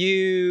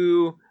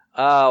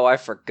 Oh, I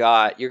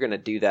forgot. You're gonna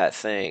do that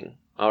thing.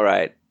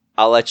 Alright,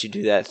 I'll let you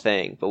do that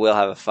thing, but we'll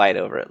have a fight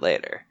over it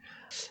later.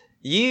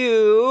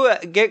 You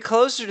get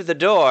closer to the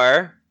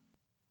door.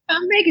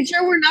 I'm making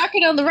sure we're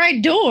knocking on the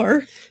right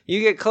door. You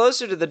get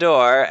closer to the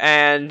door,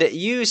 and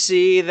you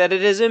see that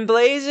it is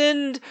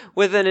emblazoned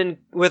with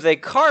a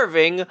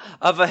carving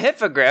of a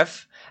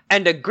hippogriff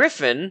and a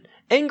griffin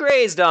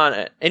engraved on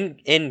it.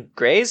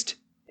 Engraved?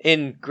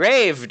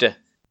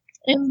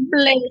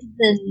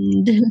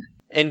 Emblazoned.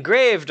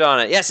 Engraved on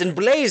it. Yes,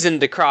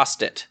 emblazoned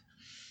across it.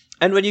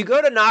 And when you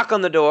go to knock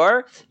on the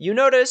door, you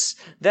notice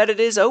that it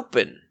is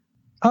open.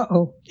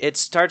 Uh-oh. It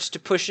starts to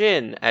push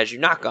in as you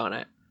knock on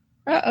it.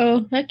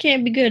 Uh-oh, that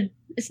can't be good.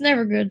 It's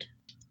never good.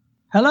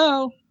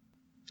 Hello?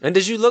 And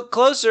as you look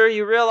closer,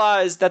 you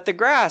realize that the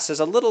grass is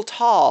a little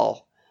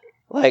tall,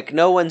 like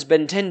no one's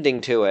been tending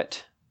to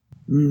it.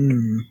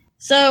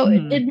 So,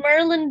 Hmm. did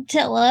Merlin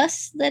tell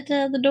us that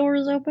the door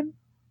is open?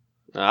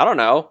 I don't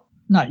know.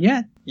 Not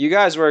yet. You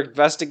guys were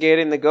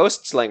investigating the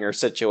ghost slinger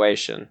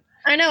situation.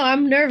 I know,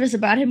 I'm nervous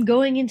about him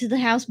going into the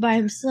house by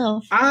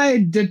himself.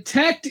 I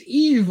detect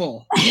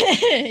evil.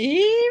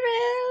 Evil!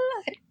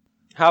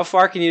 How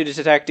far can you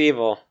detect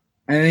evil?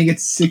 I think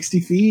it's 60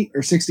 feet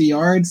or 60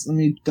 yards. Let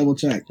me double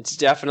check. It's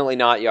definitely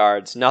not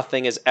yards.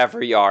 Nothing is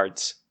ever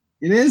yards.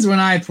 It is when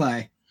I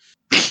play.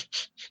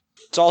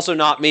 It's also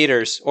not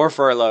meters or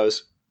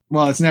furlongs.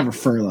 Well, it's never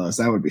furlongs.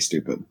 That would be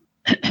stupid.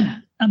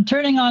 I'm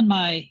turning on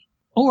my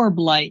orb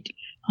light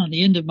on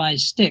the end of my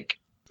stick.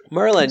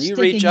 Merlin, you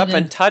reach Sticking up it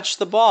in. and touch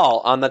the ball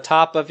on the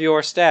top of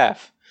your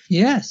staff.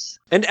 Yes.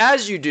 And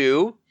as you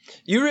do,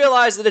 you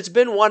realize that it's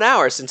been 1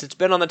 hour since it's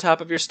been on the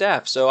top of your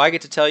staff, so I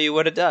get to tell you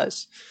what it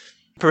does.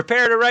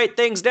 Prepare to write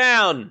things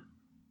down.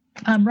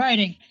 I'm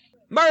writing.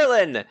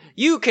 Merlin,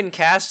 you can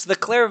cast the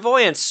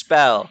clairvoyance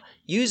spell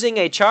using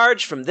a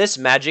charge from this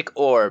magic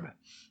orb.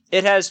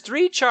 It has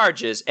 3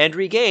 charges and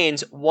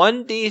regains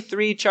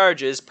 1d3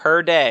 charges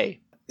per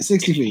day.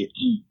 60 feet.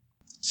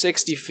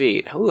 60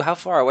 feet. Ooh, how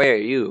far away are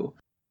you?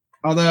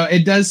 Although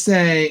it does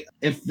say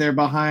if they're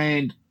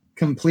behind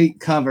complete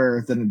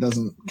cover, then it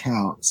doesn't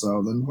count.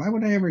 So then why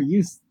would I ever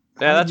use?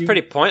 Yeah, that's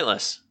pretty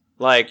pointless.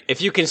 Like,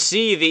 if you can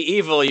see the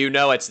evil, you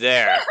know it's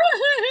there.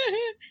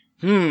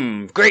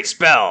 Great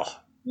spell.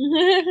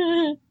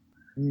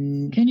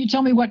 Mm, Can you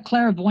tell me what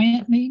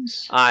clairvoyant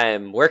means?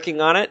 I'm working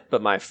on it,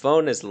 but my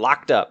phone is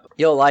locked up.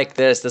 You'll like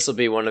this. This will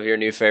be one of your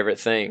new favorite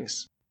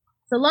things.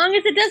 So long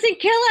as it doesn't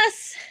kill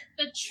us.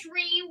 The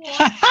tree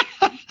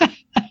was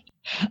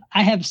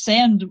I have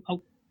sand.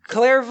 Oh,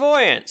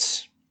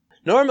 Clairvoyance.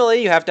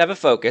 Normally, you have to have a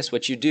focus,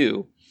 which you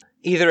do.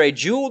 Either a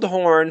jeweled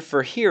horn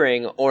for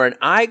hearing or an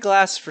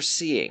eyeglass for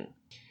seeing.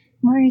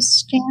 Where is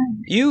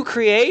Stan? You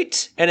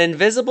create an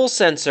invisible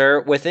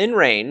sensor within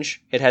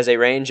range. It has a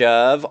range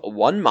of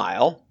 1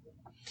 mile.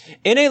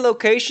 In a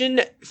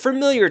location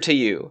familiar to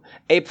you,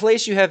 a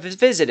place you have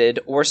visited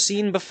or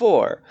seen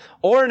before,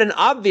 or in an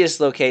obvious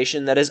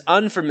location that is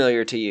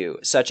unfamiliar to you,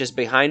 such as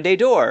behind a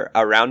door,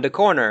 around a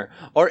corner,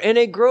 or in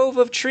a grove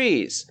of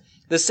trees.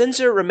 The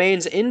sensor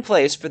remains in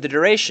place for the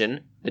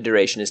duration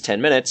is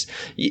 10 minutes,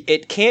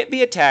 it can't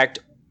be attacked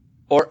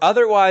or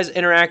otherwise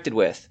interacted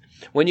with.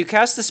 When you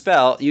cast the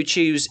spell, you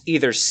choose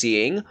either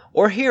seeing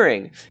or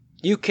hearing.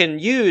 You can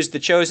use the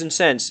chosen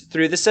sense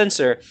through the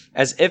sensor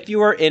as if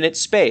you are in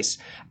its space.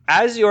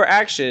 As your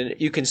action,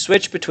 you can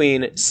switch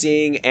between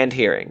seeing and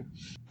hearing.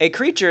 A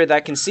creature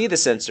that can see the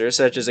sensor,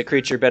 such as a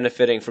creature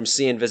benefiting from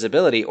see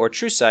invisibility or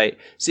true sight,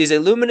 sees a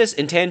luminous,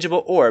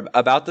 intangible orb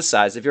about the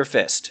size of your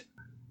fist.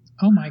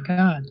 oh my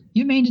God.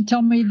 You mean to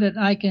tell me that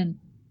I can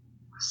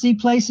see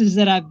places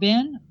that I've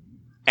been?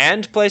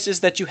 And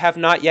places that you have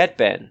not yet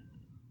been.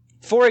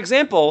 For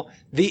example,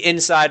 the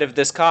inside of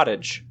this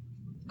cottage.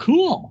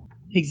 Cool.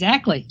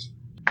 Exactly.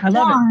 I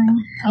love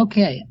it.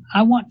 Okay.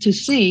 I want to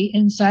see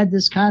inside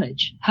this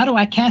cottage. How do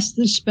I cast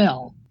this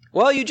spell?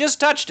 Well, you just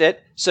touched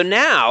it, so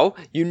now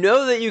you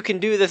know that you can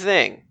do the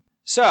thing.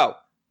 So,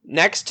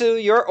 next to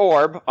your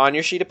orb on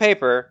your sheet of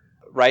paper,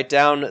 write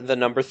down the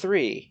number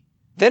 3.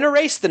 Then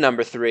erase the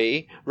number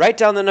 3, write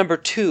down the number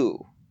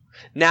 2.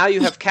 Now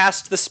you have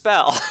cast the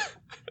spell.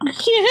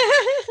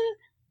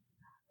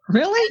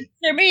 Really?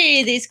 Answer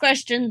me these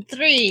question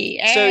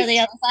 3. So- the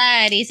other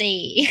side,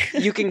 easy.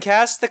 You can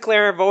cast the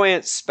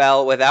clairvoyance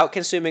spell without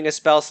consuming a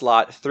spell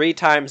slot 3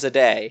 times a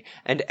day,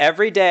 and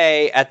every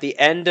day at the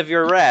end of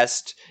your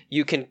rest,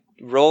 you can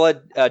roll a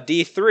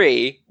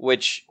d3,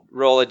 which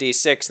roll a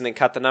d6 and then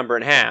cut the number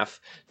in half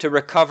to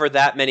recover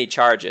that many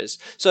charges.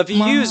 So if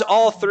you use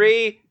all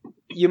 3,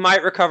 you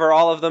might recover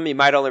all of them, you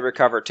might only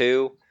recover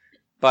 2,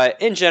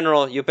 but in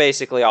general, you'll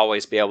basically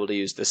always be able to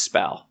use this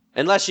spell.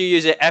 Unless you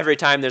use it every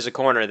time there's a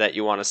corner that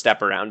you want to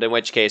step around, in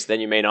which case then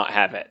you may not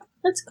have it.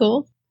 That's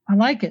cool. I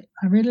like it.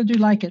 I really do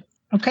like it.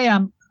 Okay,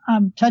 I'm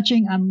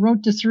touching. I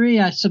wrote the 3.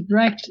 I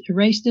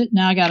erased it.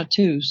 Now I got a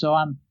 2. So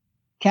I'm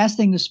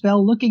casting the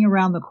spell, looking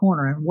around the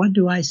corner, and what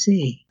do I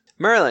see?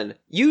 Merlin,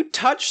 you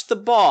touch the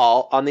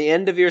ball on the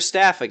end of your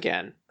staff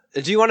again.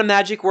 Do you want a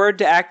magic word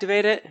to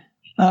activate it?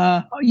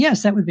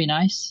 Yes, that would be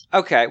nice.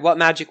 Okay, what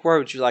magic word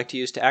would you like to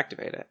use to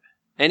activate it?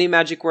 Any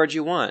magic word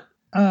you want.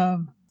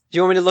 Do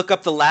you want me to look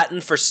up the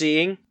Latin for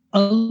seeing?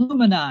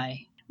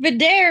 Illumini.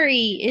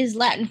 Videri is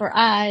Latin for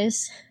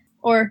eyes.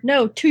 Or,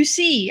 no, to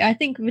see. I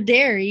think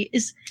Videri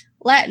is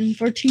Latin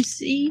for to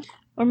see.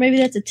 Or maybe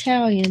that's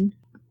Italian.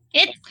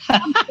 It's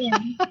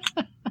something.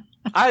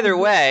 Either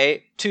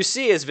way, to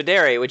see is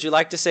Videri. Would you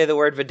like to say the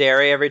word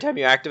Videri every time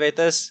you activate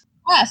this?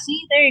 Ah, see?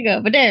 There you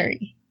go.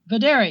 Videri.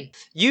 Videri.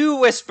 You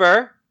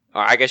whisper,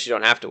 or I guess you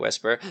don't have to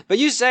whisper, but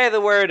you say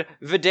the word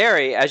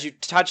Videri as you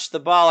touch the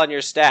ball on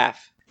your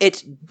staff.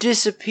 It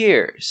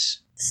disappears.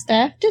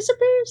 Staff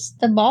disappears?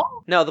 The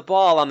ball? No, the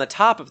ball on the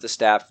top of the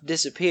staff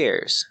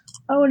disappears.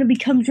 Oh, and it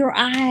becomes your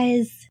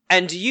eyes.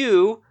 And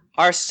you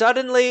are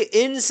suddenly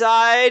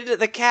inside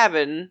the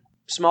cabin,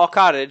 small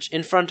cottage,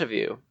 in front of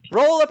you.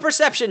 Roll a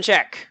perception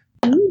check.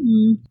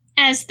 Ooh.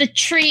 As the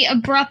tree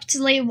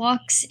abruptly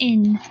walks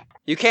in.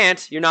 You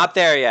can't. You're not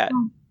there yet.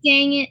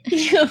 Dang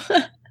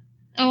it.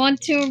 I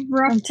want to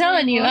abruptly I'm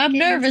telling you, I'm walk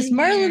nervous. into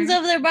Merlin's here.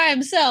 over there by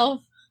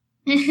himself.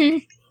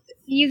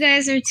 You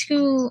guys are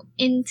too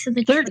into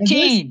the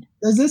 13.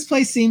 Does this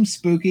place seem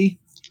spooky,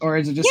 or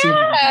is it just?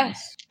 Yeah.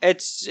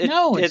 It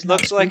No, it's it not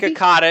looks like a spooky.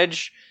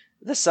 cottage.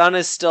 The sun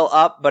is still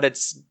up, but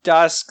it's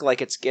dusk,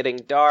 like it's getting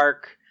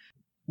dark.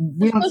 We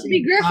There's supposed to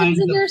be griffins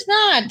and there's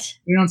not.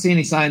 we don't see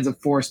any signs of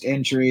forced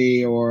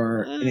entry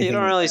or anything. You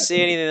don't like really that.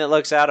 see anything that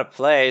looks out of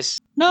place.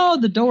 No,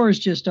 the door is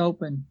just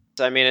open.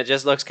 I mean, it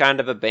just looks kind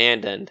of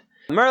abandoned.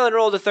 Merlin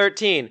rolled a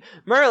 13.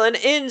 Merlin,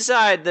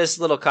 inside this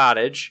little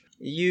cottage,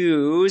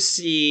 you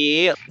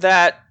see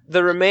that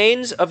the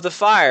remains of the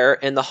fire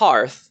in the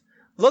hearth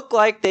look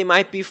like they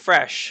might be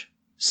fresh.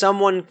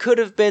 Someone could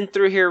have been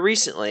through here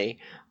recently,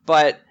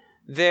 but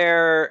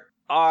there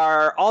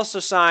are also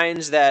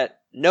signs that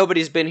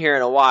nobody's been here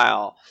in a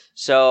while.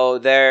 So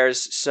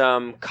there's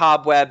some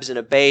cobwebs in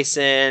a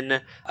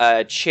basin,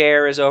 a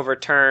chair is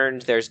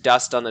overturned, there's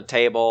dust on the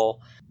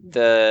table,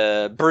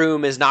 the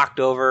broom is knocked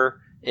over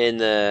in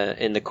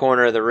the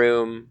corner of the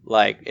room.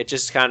 Like, it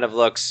just kind of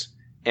looks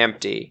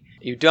empty.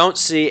 You don't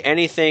see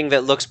anything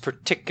that looks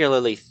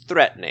particularly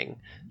threatening,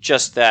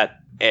 just that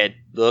it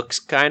looks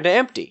kind of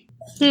empty.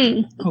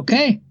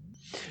 Okay.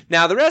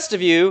 Now, the rest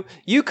of you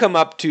come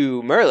up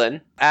to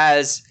Merlin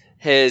as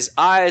his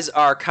eyes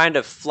are kind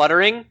of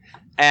fluttering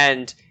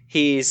and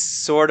he's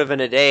sort of in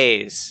a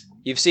daze.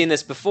 You've seen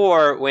this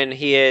before when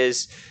he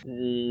is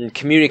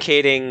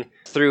communicating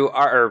through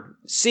or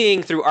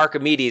seeing through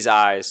Archimedes'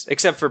 eyes,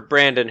 except for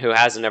Brandon, who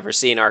hasn't ever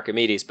seen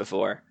Archimedes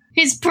before.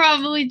 He's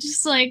probably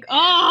just like,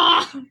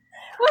 oh,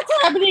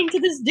 What's happening to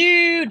this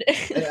dude?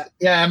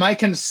 Yeah, am I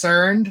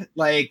concerned?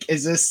 Like,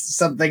 is this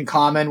something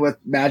common with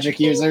magic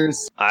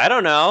users? I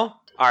don't know.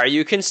 Are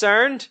you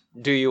concerned?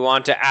 Do you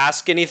want to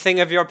ask anything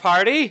of your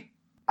party?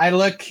 I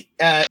look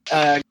at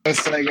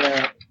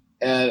Ghostlinger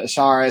and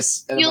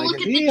Asharis, and you I'm look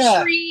like, at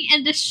the tree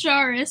and the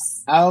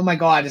Sharis. Oh my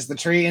god, is the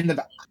tree in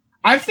the...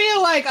 I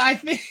feel like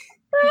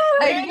Oh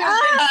my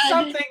god.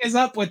 something is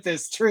up with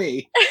this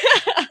tree.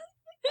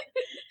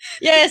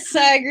 Yes,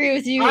 I agree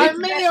with you. I It's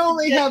may best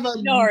only to have a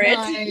ignore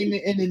 9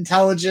 it. in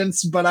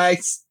intelligence, but I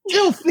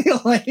still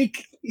feel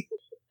like...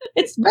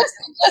 It's best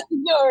to just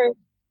ignore it.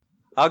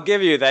 I'll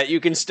give you that. You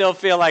can still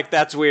feel like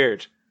that's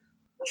weird.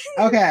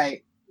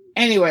 Okay.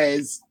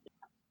 Anyways,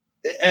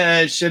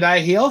 should I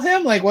heal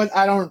him? Like, what?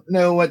 I don't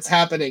know what's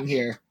happening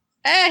here.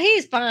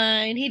 He's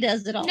fine. He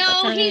does it all the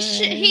No, time.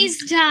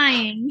 he's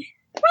dying.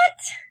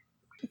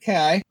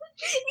 Okay.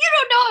 You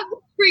don't know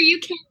I'm free. You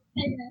can't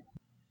say that.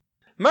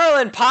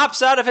 Merlin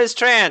pops out of his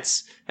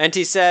trance and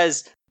he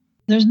says,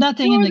 There's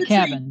nothing in Ignore the the tree.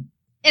 cabin.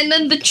 And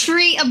then the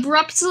tree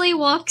abruptly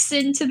walks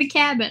into the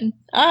cabin.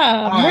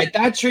 Ah. All right,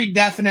 that tree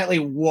definitely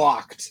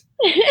walked.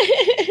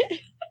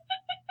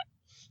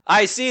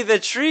 I see the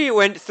tree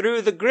went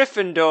through the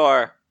griffin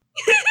door.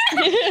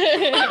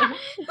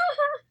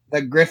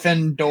 The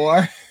griffin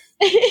door.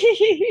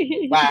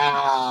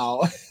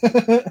 Wow.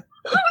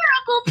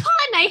 Horrible pun.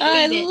 I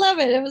I hate it. love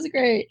it. It was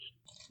great.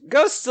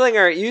 Ghost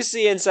Slinger, you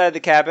see inside the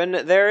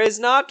cabin, there is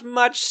not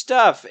much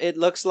stuff. It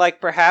looks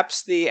like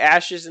perhaps the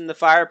ashes in the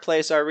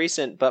fireplace are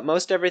recent, but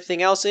most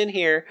everything else in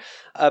here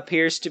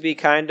appears to be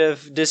kind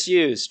of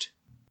disused.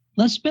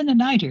 Let's spend the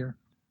night here.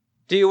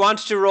 Do you want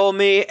to roll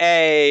me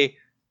a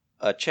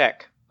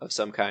check of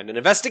some kind, an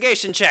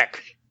investigation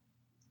check?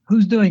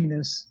 Who's doing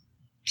this?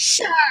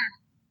 Sure.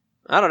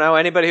 I don't know,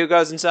 anybody who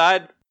goes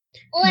inside?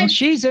 Well, Let's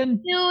she's in.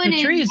 do an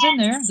The tree is in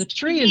there. The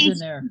tree is in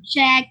there.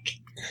 check.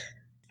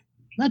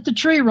 Let the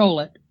tree roll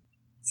it.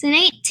 It's an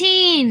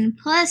 18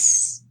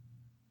 plus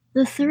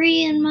the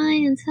 3 in my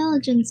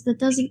intelligence. That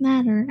doesn't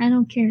matter. I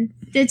don't care.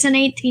 It's an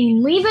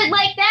 18. Leave it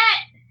like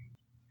that.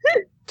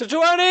 To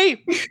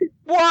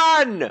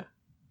 21!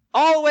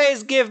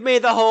 Always give me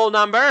the whole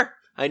number.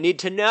 I need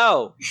to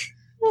know.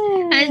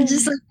 I'm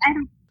just like, I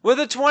don't. With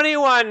a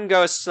 21,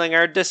 Ghost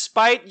Slinger,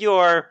 despite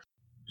your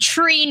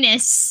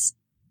Treeness.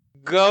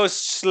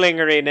 ghost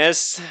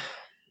slingeriness,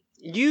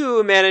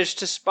 you managed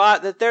to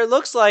spot that there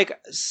looks like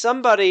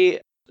somebody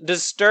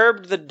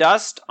disturbed the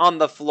dust on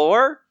the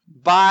floor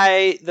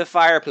by the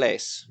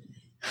fireplace.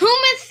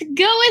 Whometh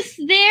goeth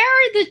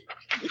there,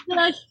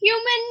 the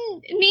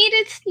human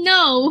needeth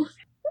no.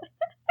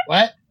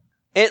 What?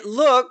 It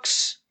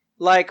looks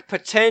like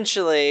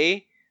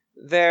potentially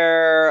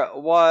there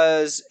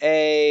was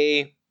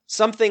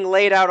something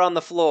laid out on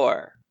the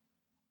floor.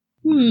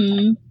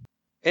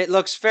 It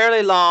looks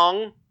fairly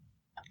long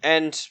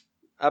and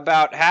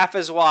about half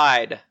as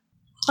wide.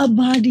 A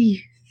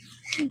body.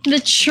 The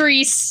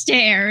tree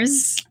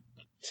stares.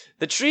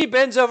 The tree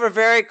bends over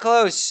very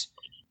close,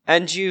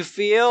 and you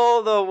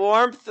feel the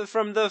warmth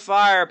from the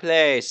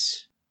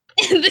fireplace.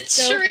 The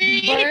Don't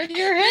tree. burn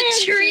your hands.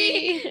 The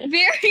tree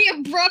very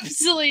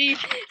abruptly,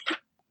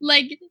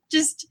 like,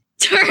 just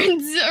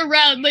turns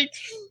around. Like,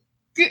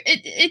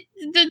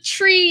 the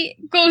tree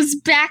goes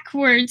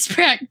backwards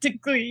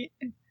practically.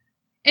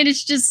 And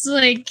it's just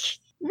like,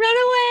 Run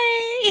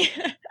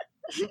away!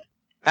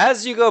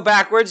 As you go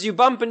backwards, you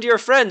bump into your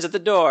friends at the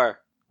door.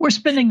 We're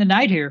spending the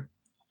night here.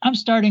 I'm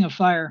starting a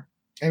fire.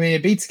 I mean,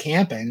 it beats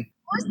camping.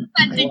 we're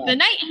spending the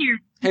night here.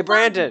 Hey,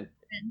 Brandon.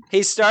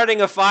 He's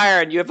starting a fire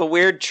and you have a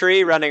weird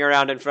tree running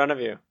around in front of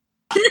you.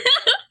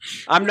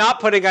 I'm not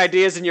putting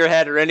ideas in your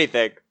head or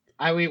anything.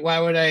 Why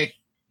would I?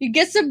 You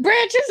get some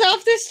branches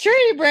off this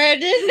tree,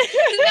 Brandon.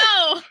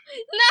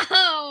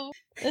 No.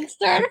 And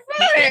start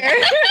a fire.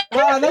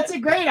 Wow, that's a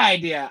great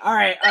idea. All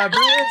right,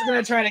 Brandon's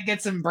gonna try to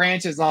get some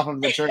branches off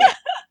of the tree.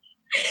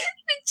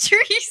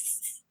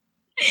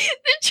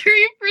 The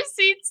tree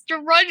proceeds to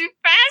run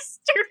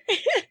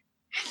faster.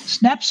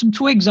 Snap some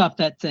twigs off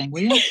that thing,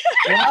 will you?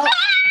 Well,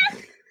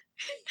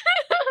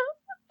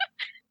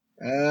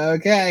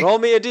 okay, Roll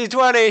me a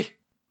d20.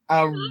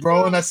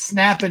 rolling a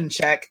snapping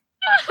check.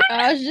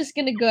 I was just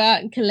gonna go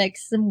out and collect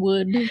some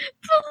wood. Please,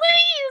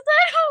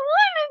 I don't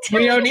want to.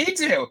 We don't need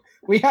to.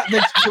 We have the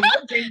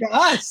wood came to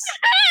us.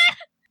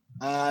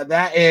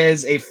 That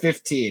is a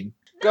 15.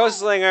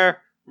 Ghostslinger,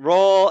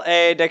 roll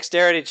a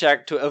dexterity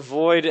check to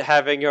avoid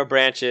having your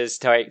branches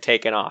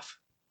taken off.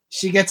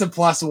 She gets a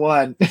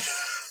 +1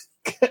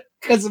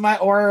 because of my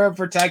aura of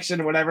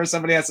protection. Whenever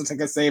somebody has to take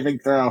a saving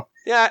throw.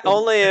 Yeah,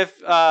 only if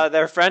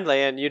they're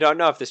friendly, and you don't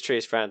know if this tree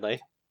is friendly.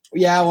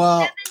 Yeah, well,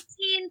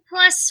 17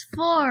 plus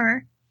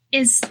 4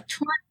 is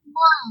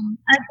 21.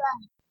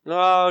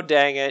 Oh,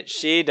 dang it.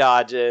 She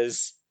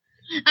dodges.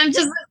 I'm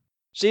just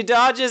She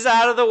dodges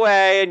out of the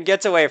way and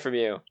gets away from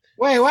you.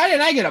 wait, why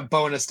didn't I get a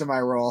bonus to my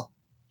roll?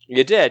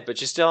 You did, but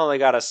you still only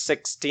got a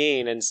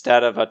 16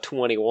 instead of a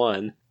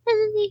 21.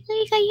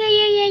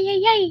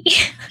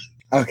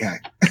 Okay.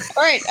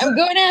 All right, I'm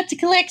going out to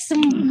collect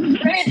some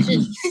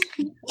branches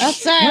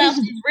outside What of is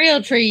it? the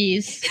real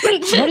trees.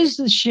 What is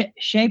the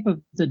shape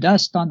of the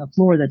dust on the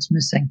floor that's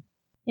missing?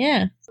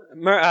 Yeah.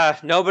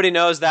 Nobody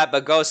knows that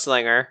but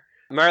Ghostslinger.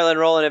 Merlin,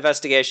 roll an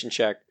investigation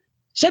check.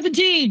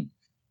 17!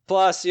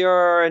 Plus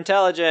your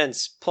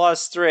intelligence,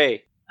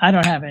 +3. I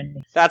don't have any.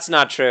 That's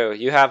not true.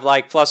 You have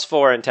like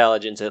 +4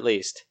 intelligence at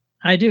least.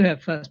 I do have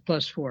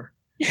 +4.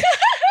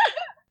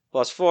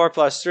 +4,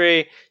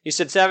 +3. You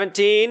said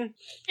 17?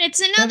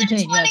 it's another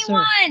 17, yes,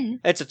 sir. 21.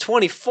 It's a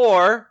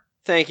 24.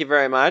 Thank you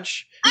very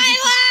much.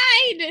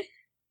 I lied.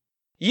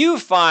 You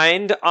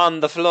find on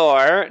the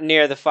floor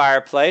near the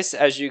fireplace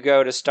as you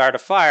go to start a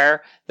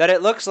fire that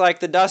it looks like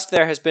the dust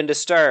there has been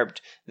disturbed.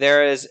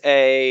 There is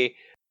a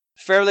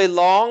fairly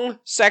long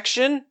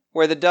section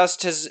where the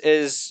dust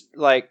is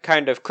like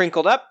kind of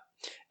crinkled up,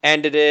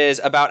 and it is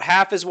about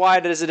half as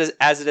wide as it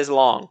is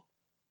long.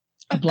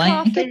 A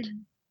blanket?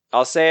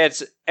 I'll say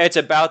it's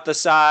about the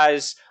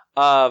size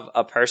of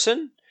a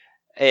person.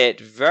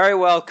 It very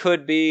well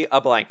could be a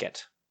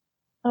blanket.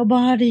 A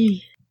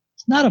body.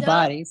 It's not a Those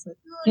body, but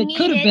who it need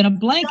could have been a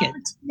blanket.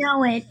 Don't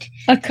know it.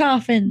 A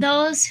coffin.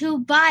 Those who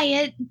buy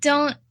it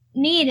don't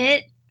need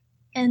it,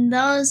 and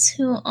those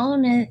who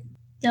own it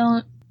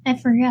don't. I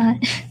forgot.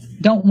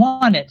 Don't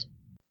want it.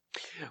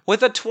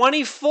 With a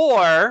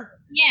 24,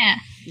 Yeah.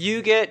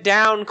 you get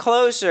down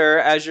closer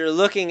as you're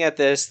looking at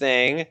this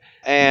thing,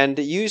 and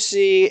you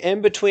see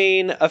in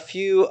between a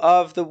few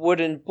of the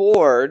wooden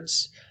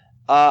boards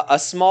a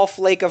small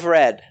flake of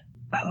red.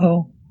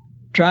 Oh,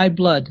 dried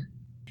blood.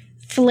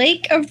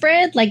 Flake of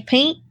red, like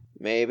paint.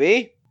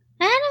 Maybe.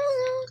 I don't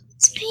know.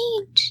 It's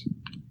paint.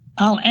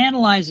 I'll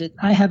analyze it.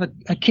 I have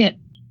a kit.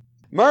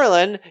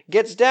 Merlin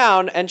gets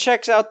down and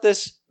checks out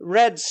this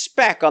red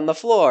speck on the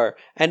floor,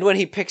 and when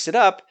he picks it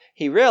up,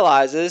 he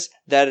realizes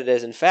that it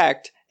is in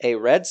fact a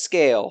red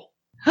scale.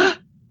 A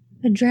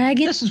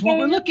dragon. This is what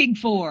we're looking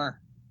for.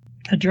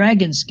 A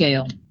dragon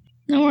scale.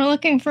 No, we're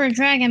looking for a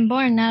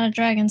dragonborn, not a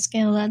dragon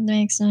scale. That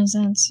makes no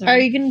sense. Sir. Are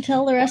you going to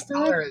tell the rest of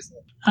What color it? is it?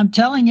 I'm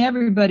telling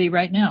everybody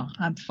right now.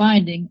 I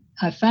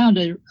found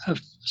a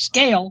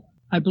scale.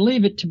 I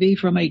believe it to be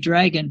from a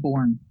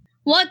dragonborn.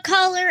 What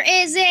color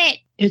is it?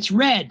 It's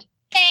red.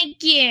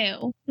 Thank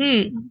you.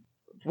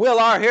 Will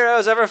our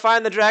heroes ever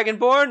find the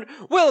Dragonborn?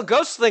 Will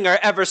Ghostslinger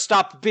ever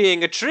stop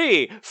being a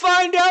tree?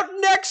 Find out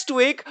next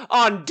week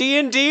on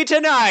D&D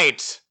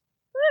Tonight!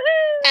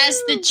 As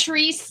the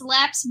tree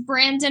slaps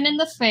Brandon in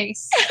the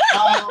face.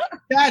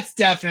 That's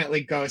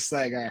definitely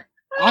Ghostslinger.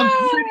 I'm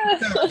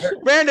pretty sure.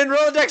 Brandon,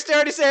 roll a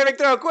dexterity saving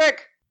throw,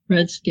 quick!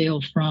 Red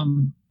scale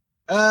from.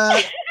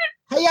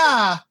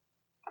 Hiya!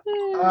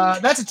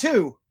 That's a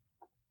 2.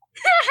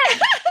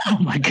 Oh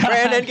my god.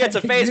 Brandon gets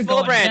a face You're full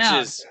of going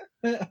down. branches.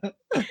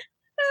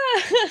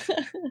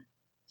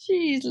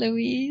 Jeez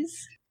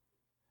Louise.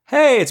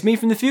 Hey, it's me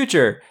from the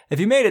future. If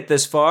you made it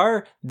this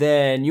far,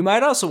 then you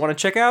might also want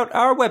to check out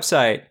our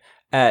website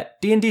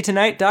at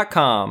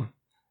dndtonight.com.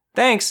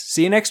 Thanks,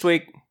 see you next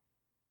week.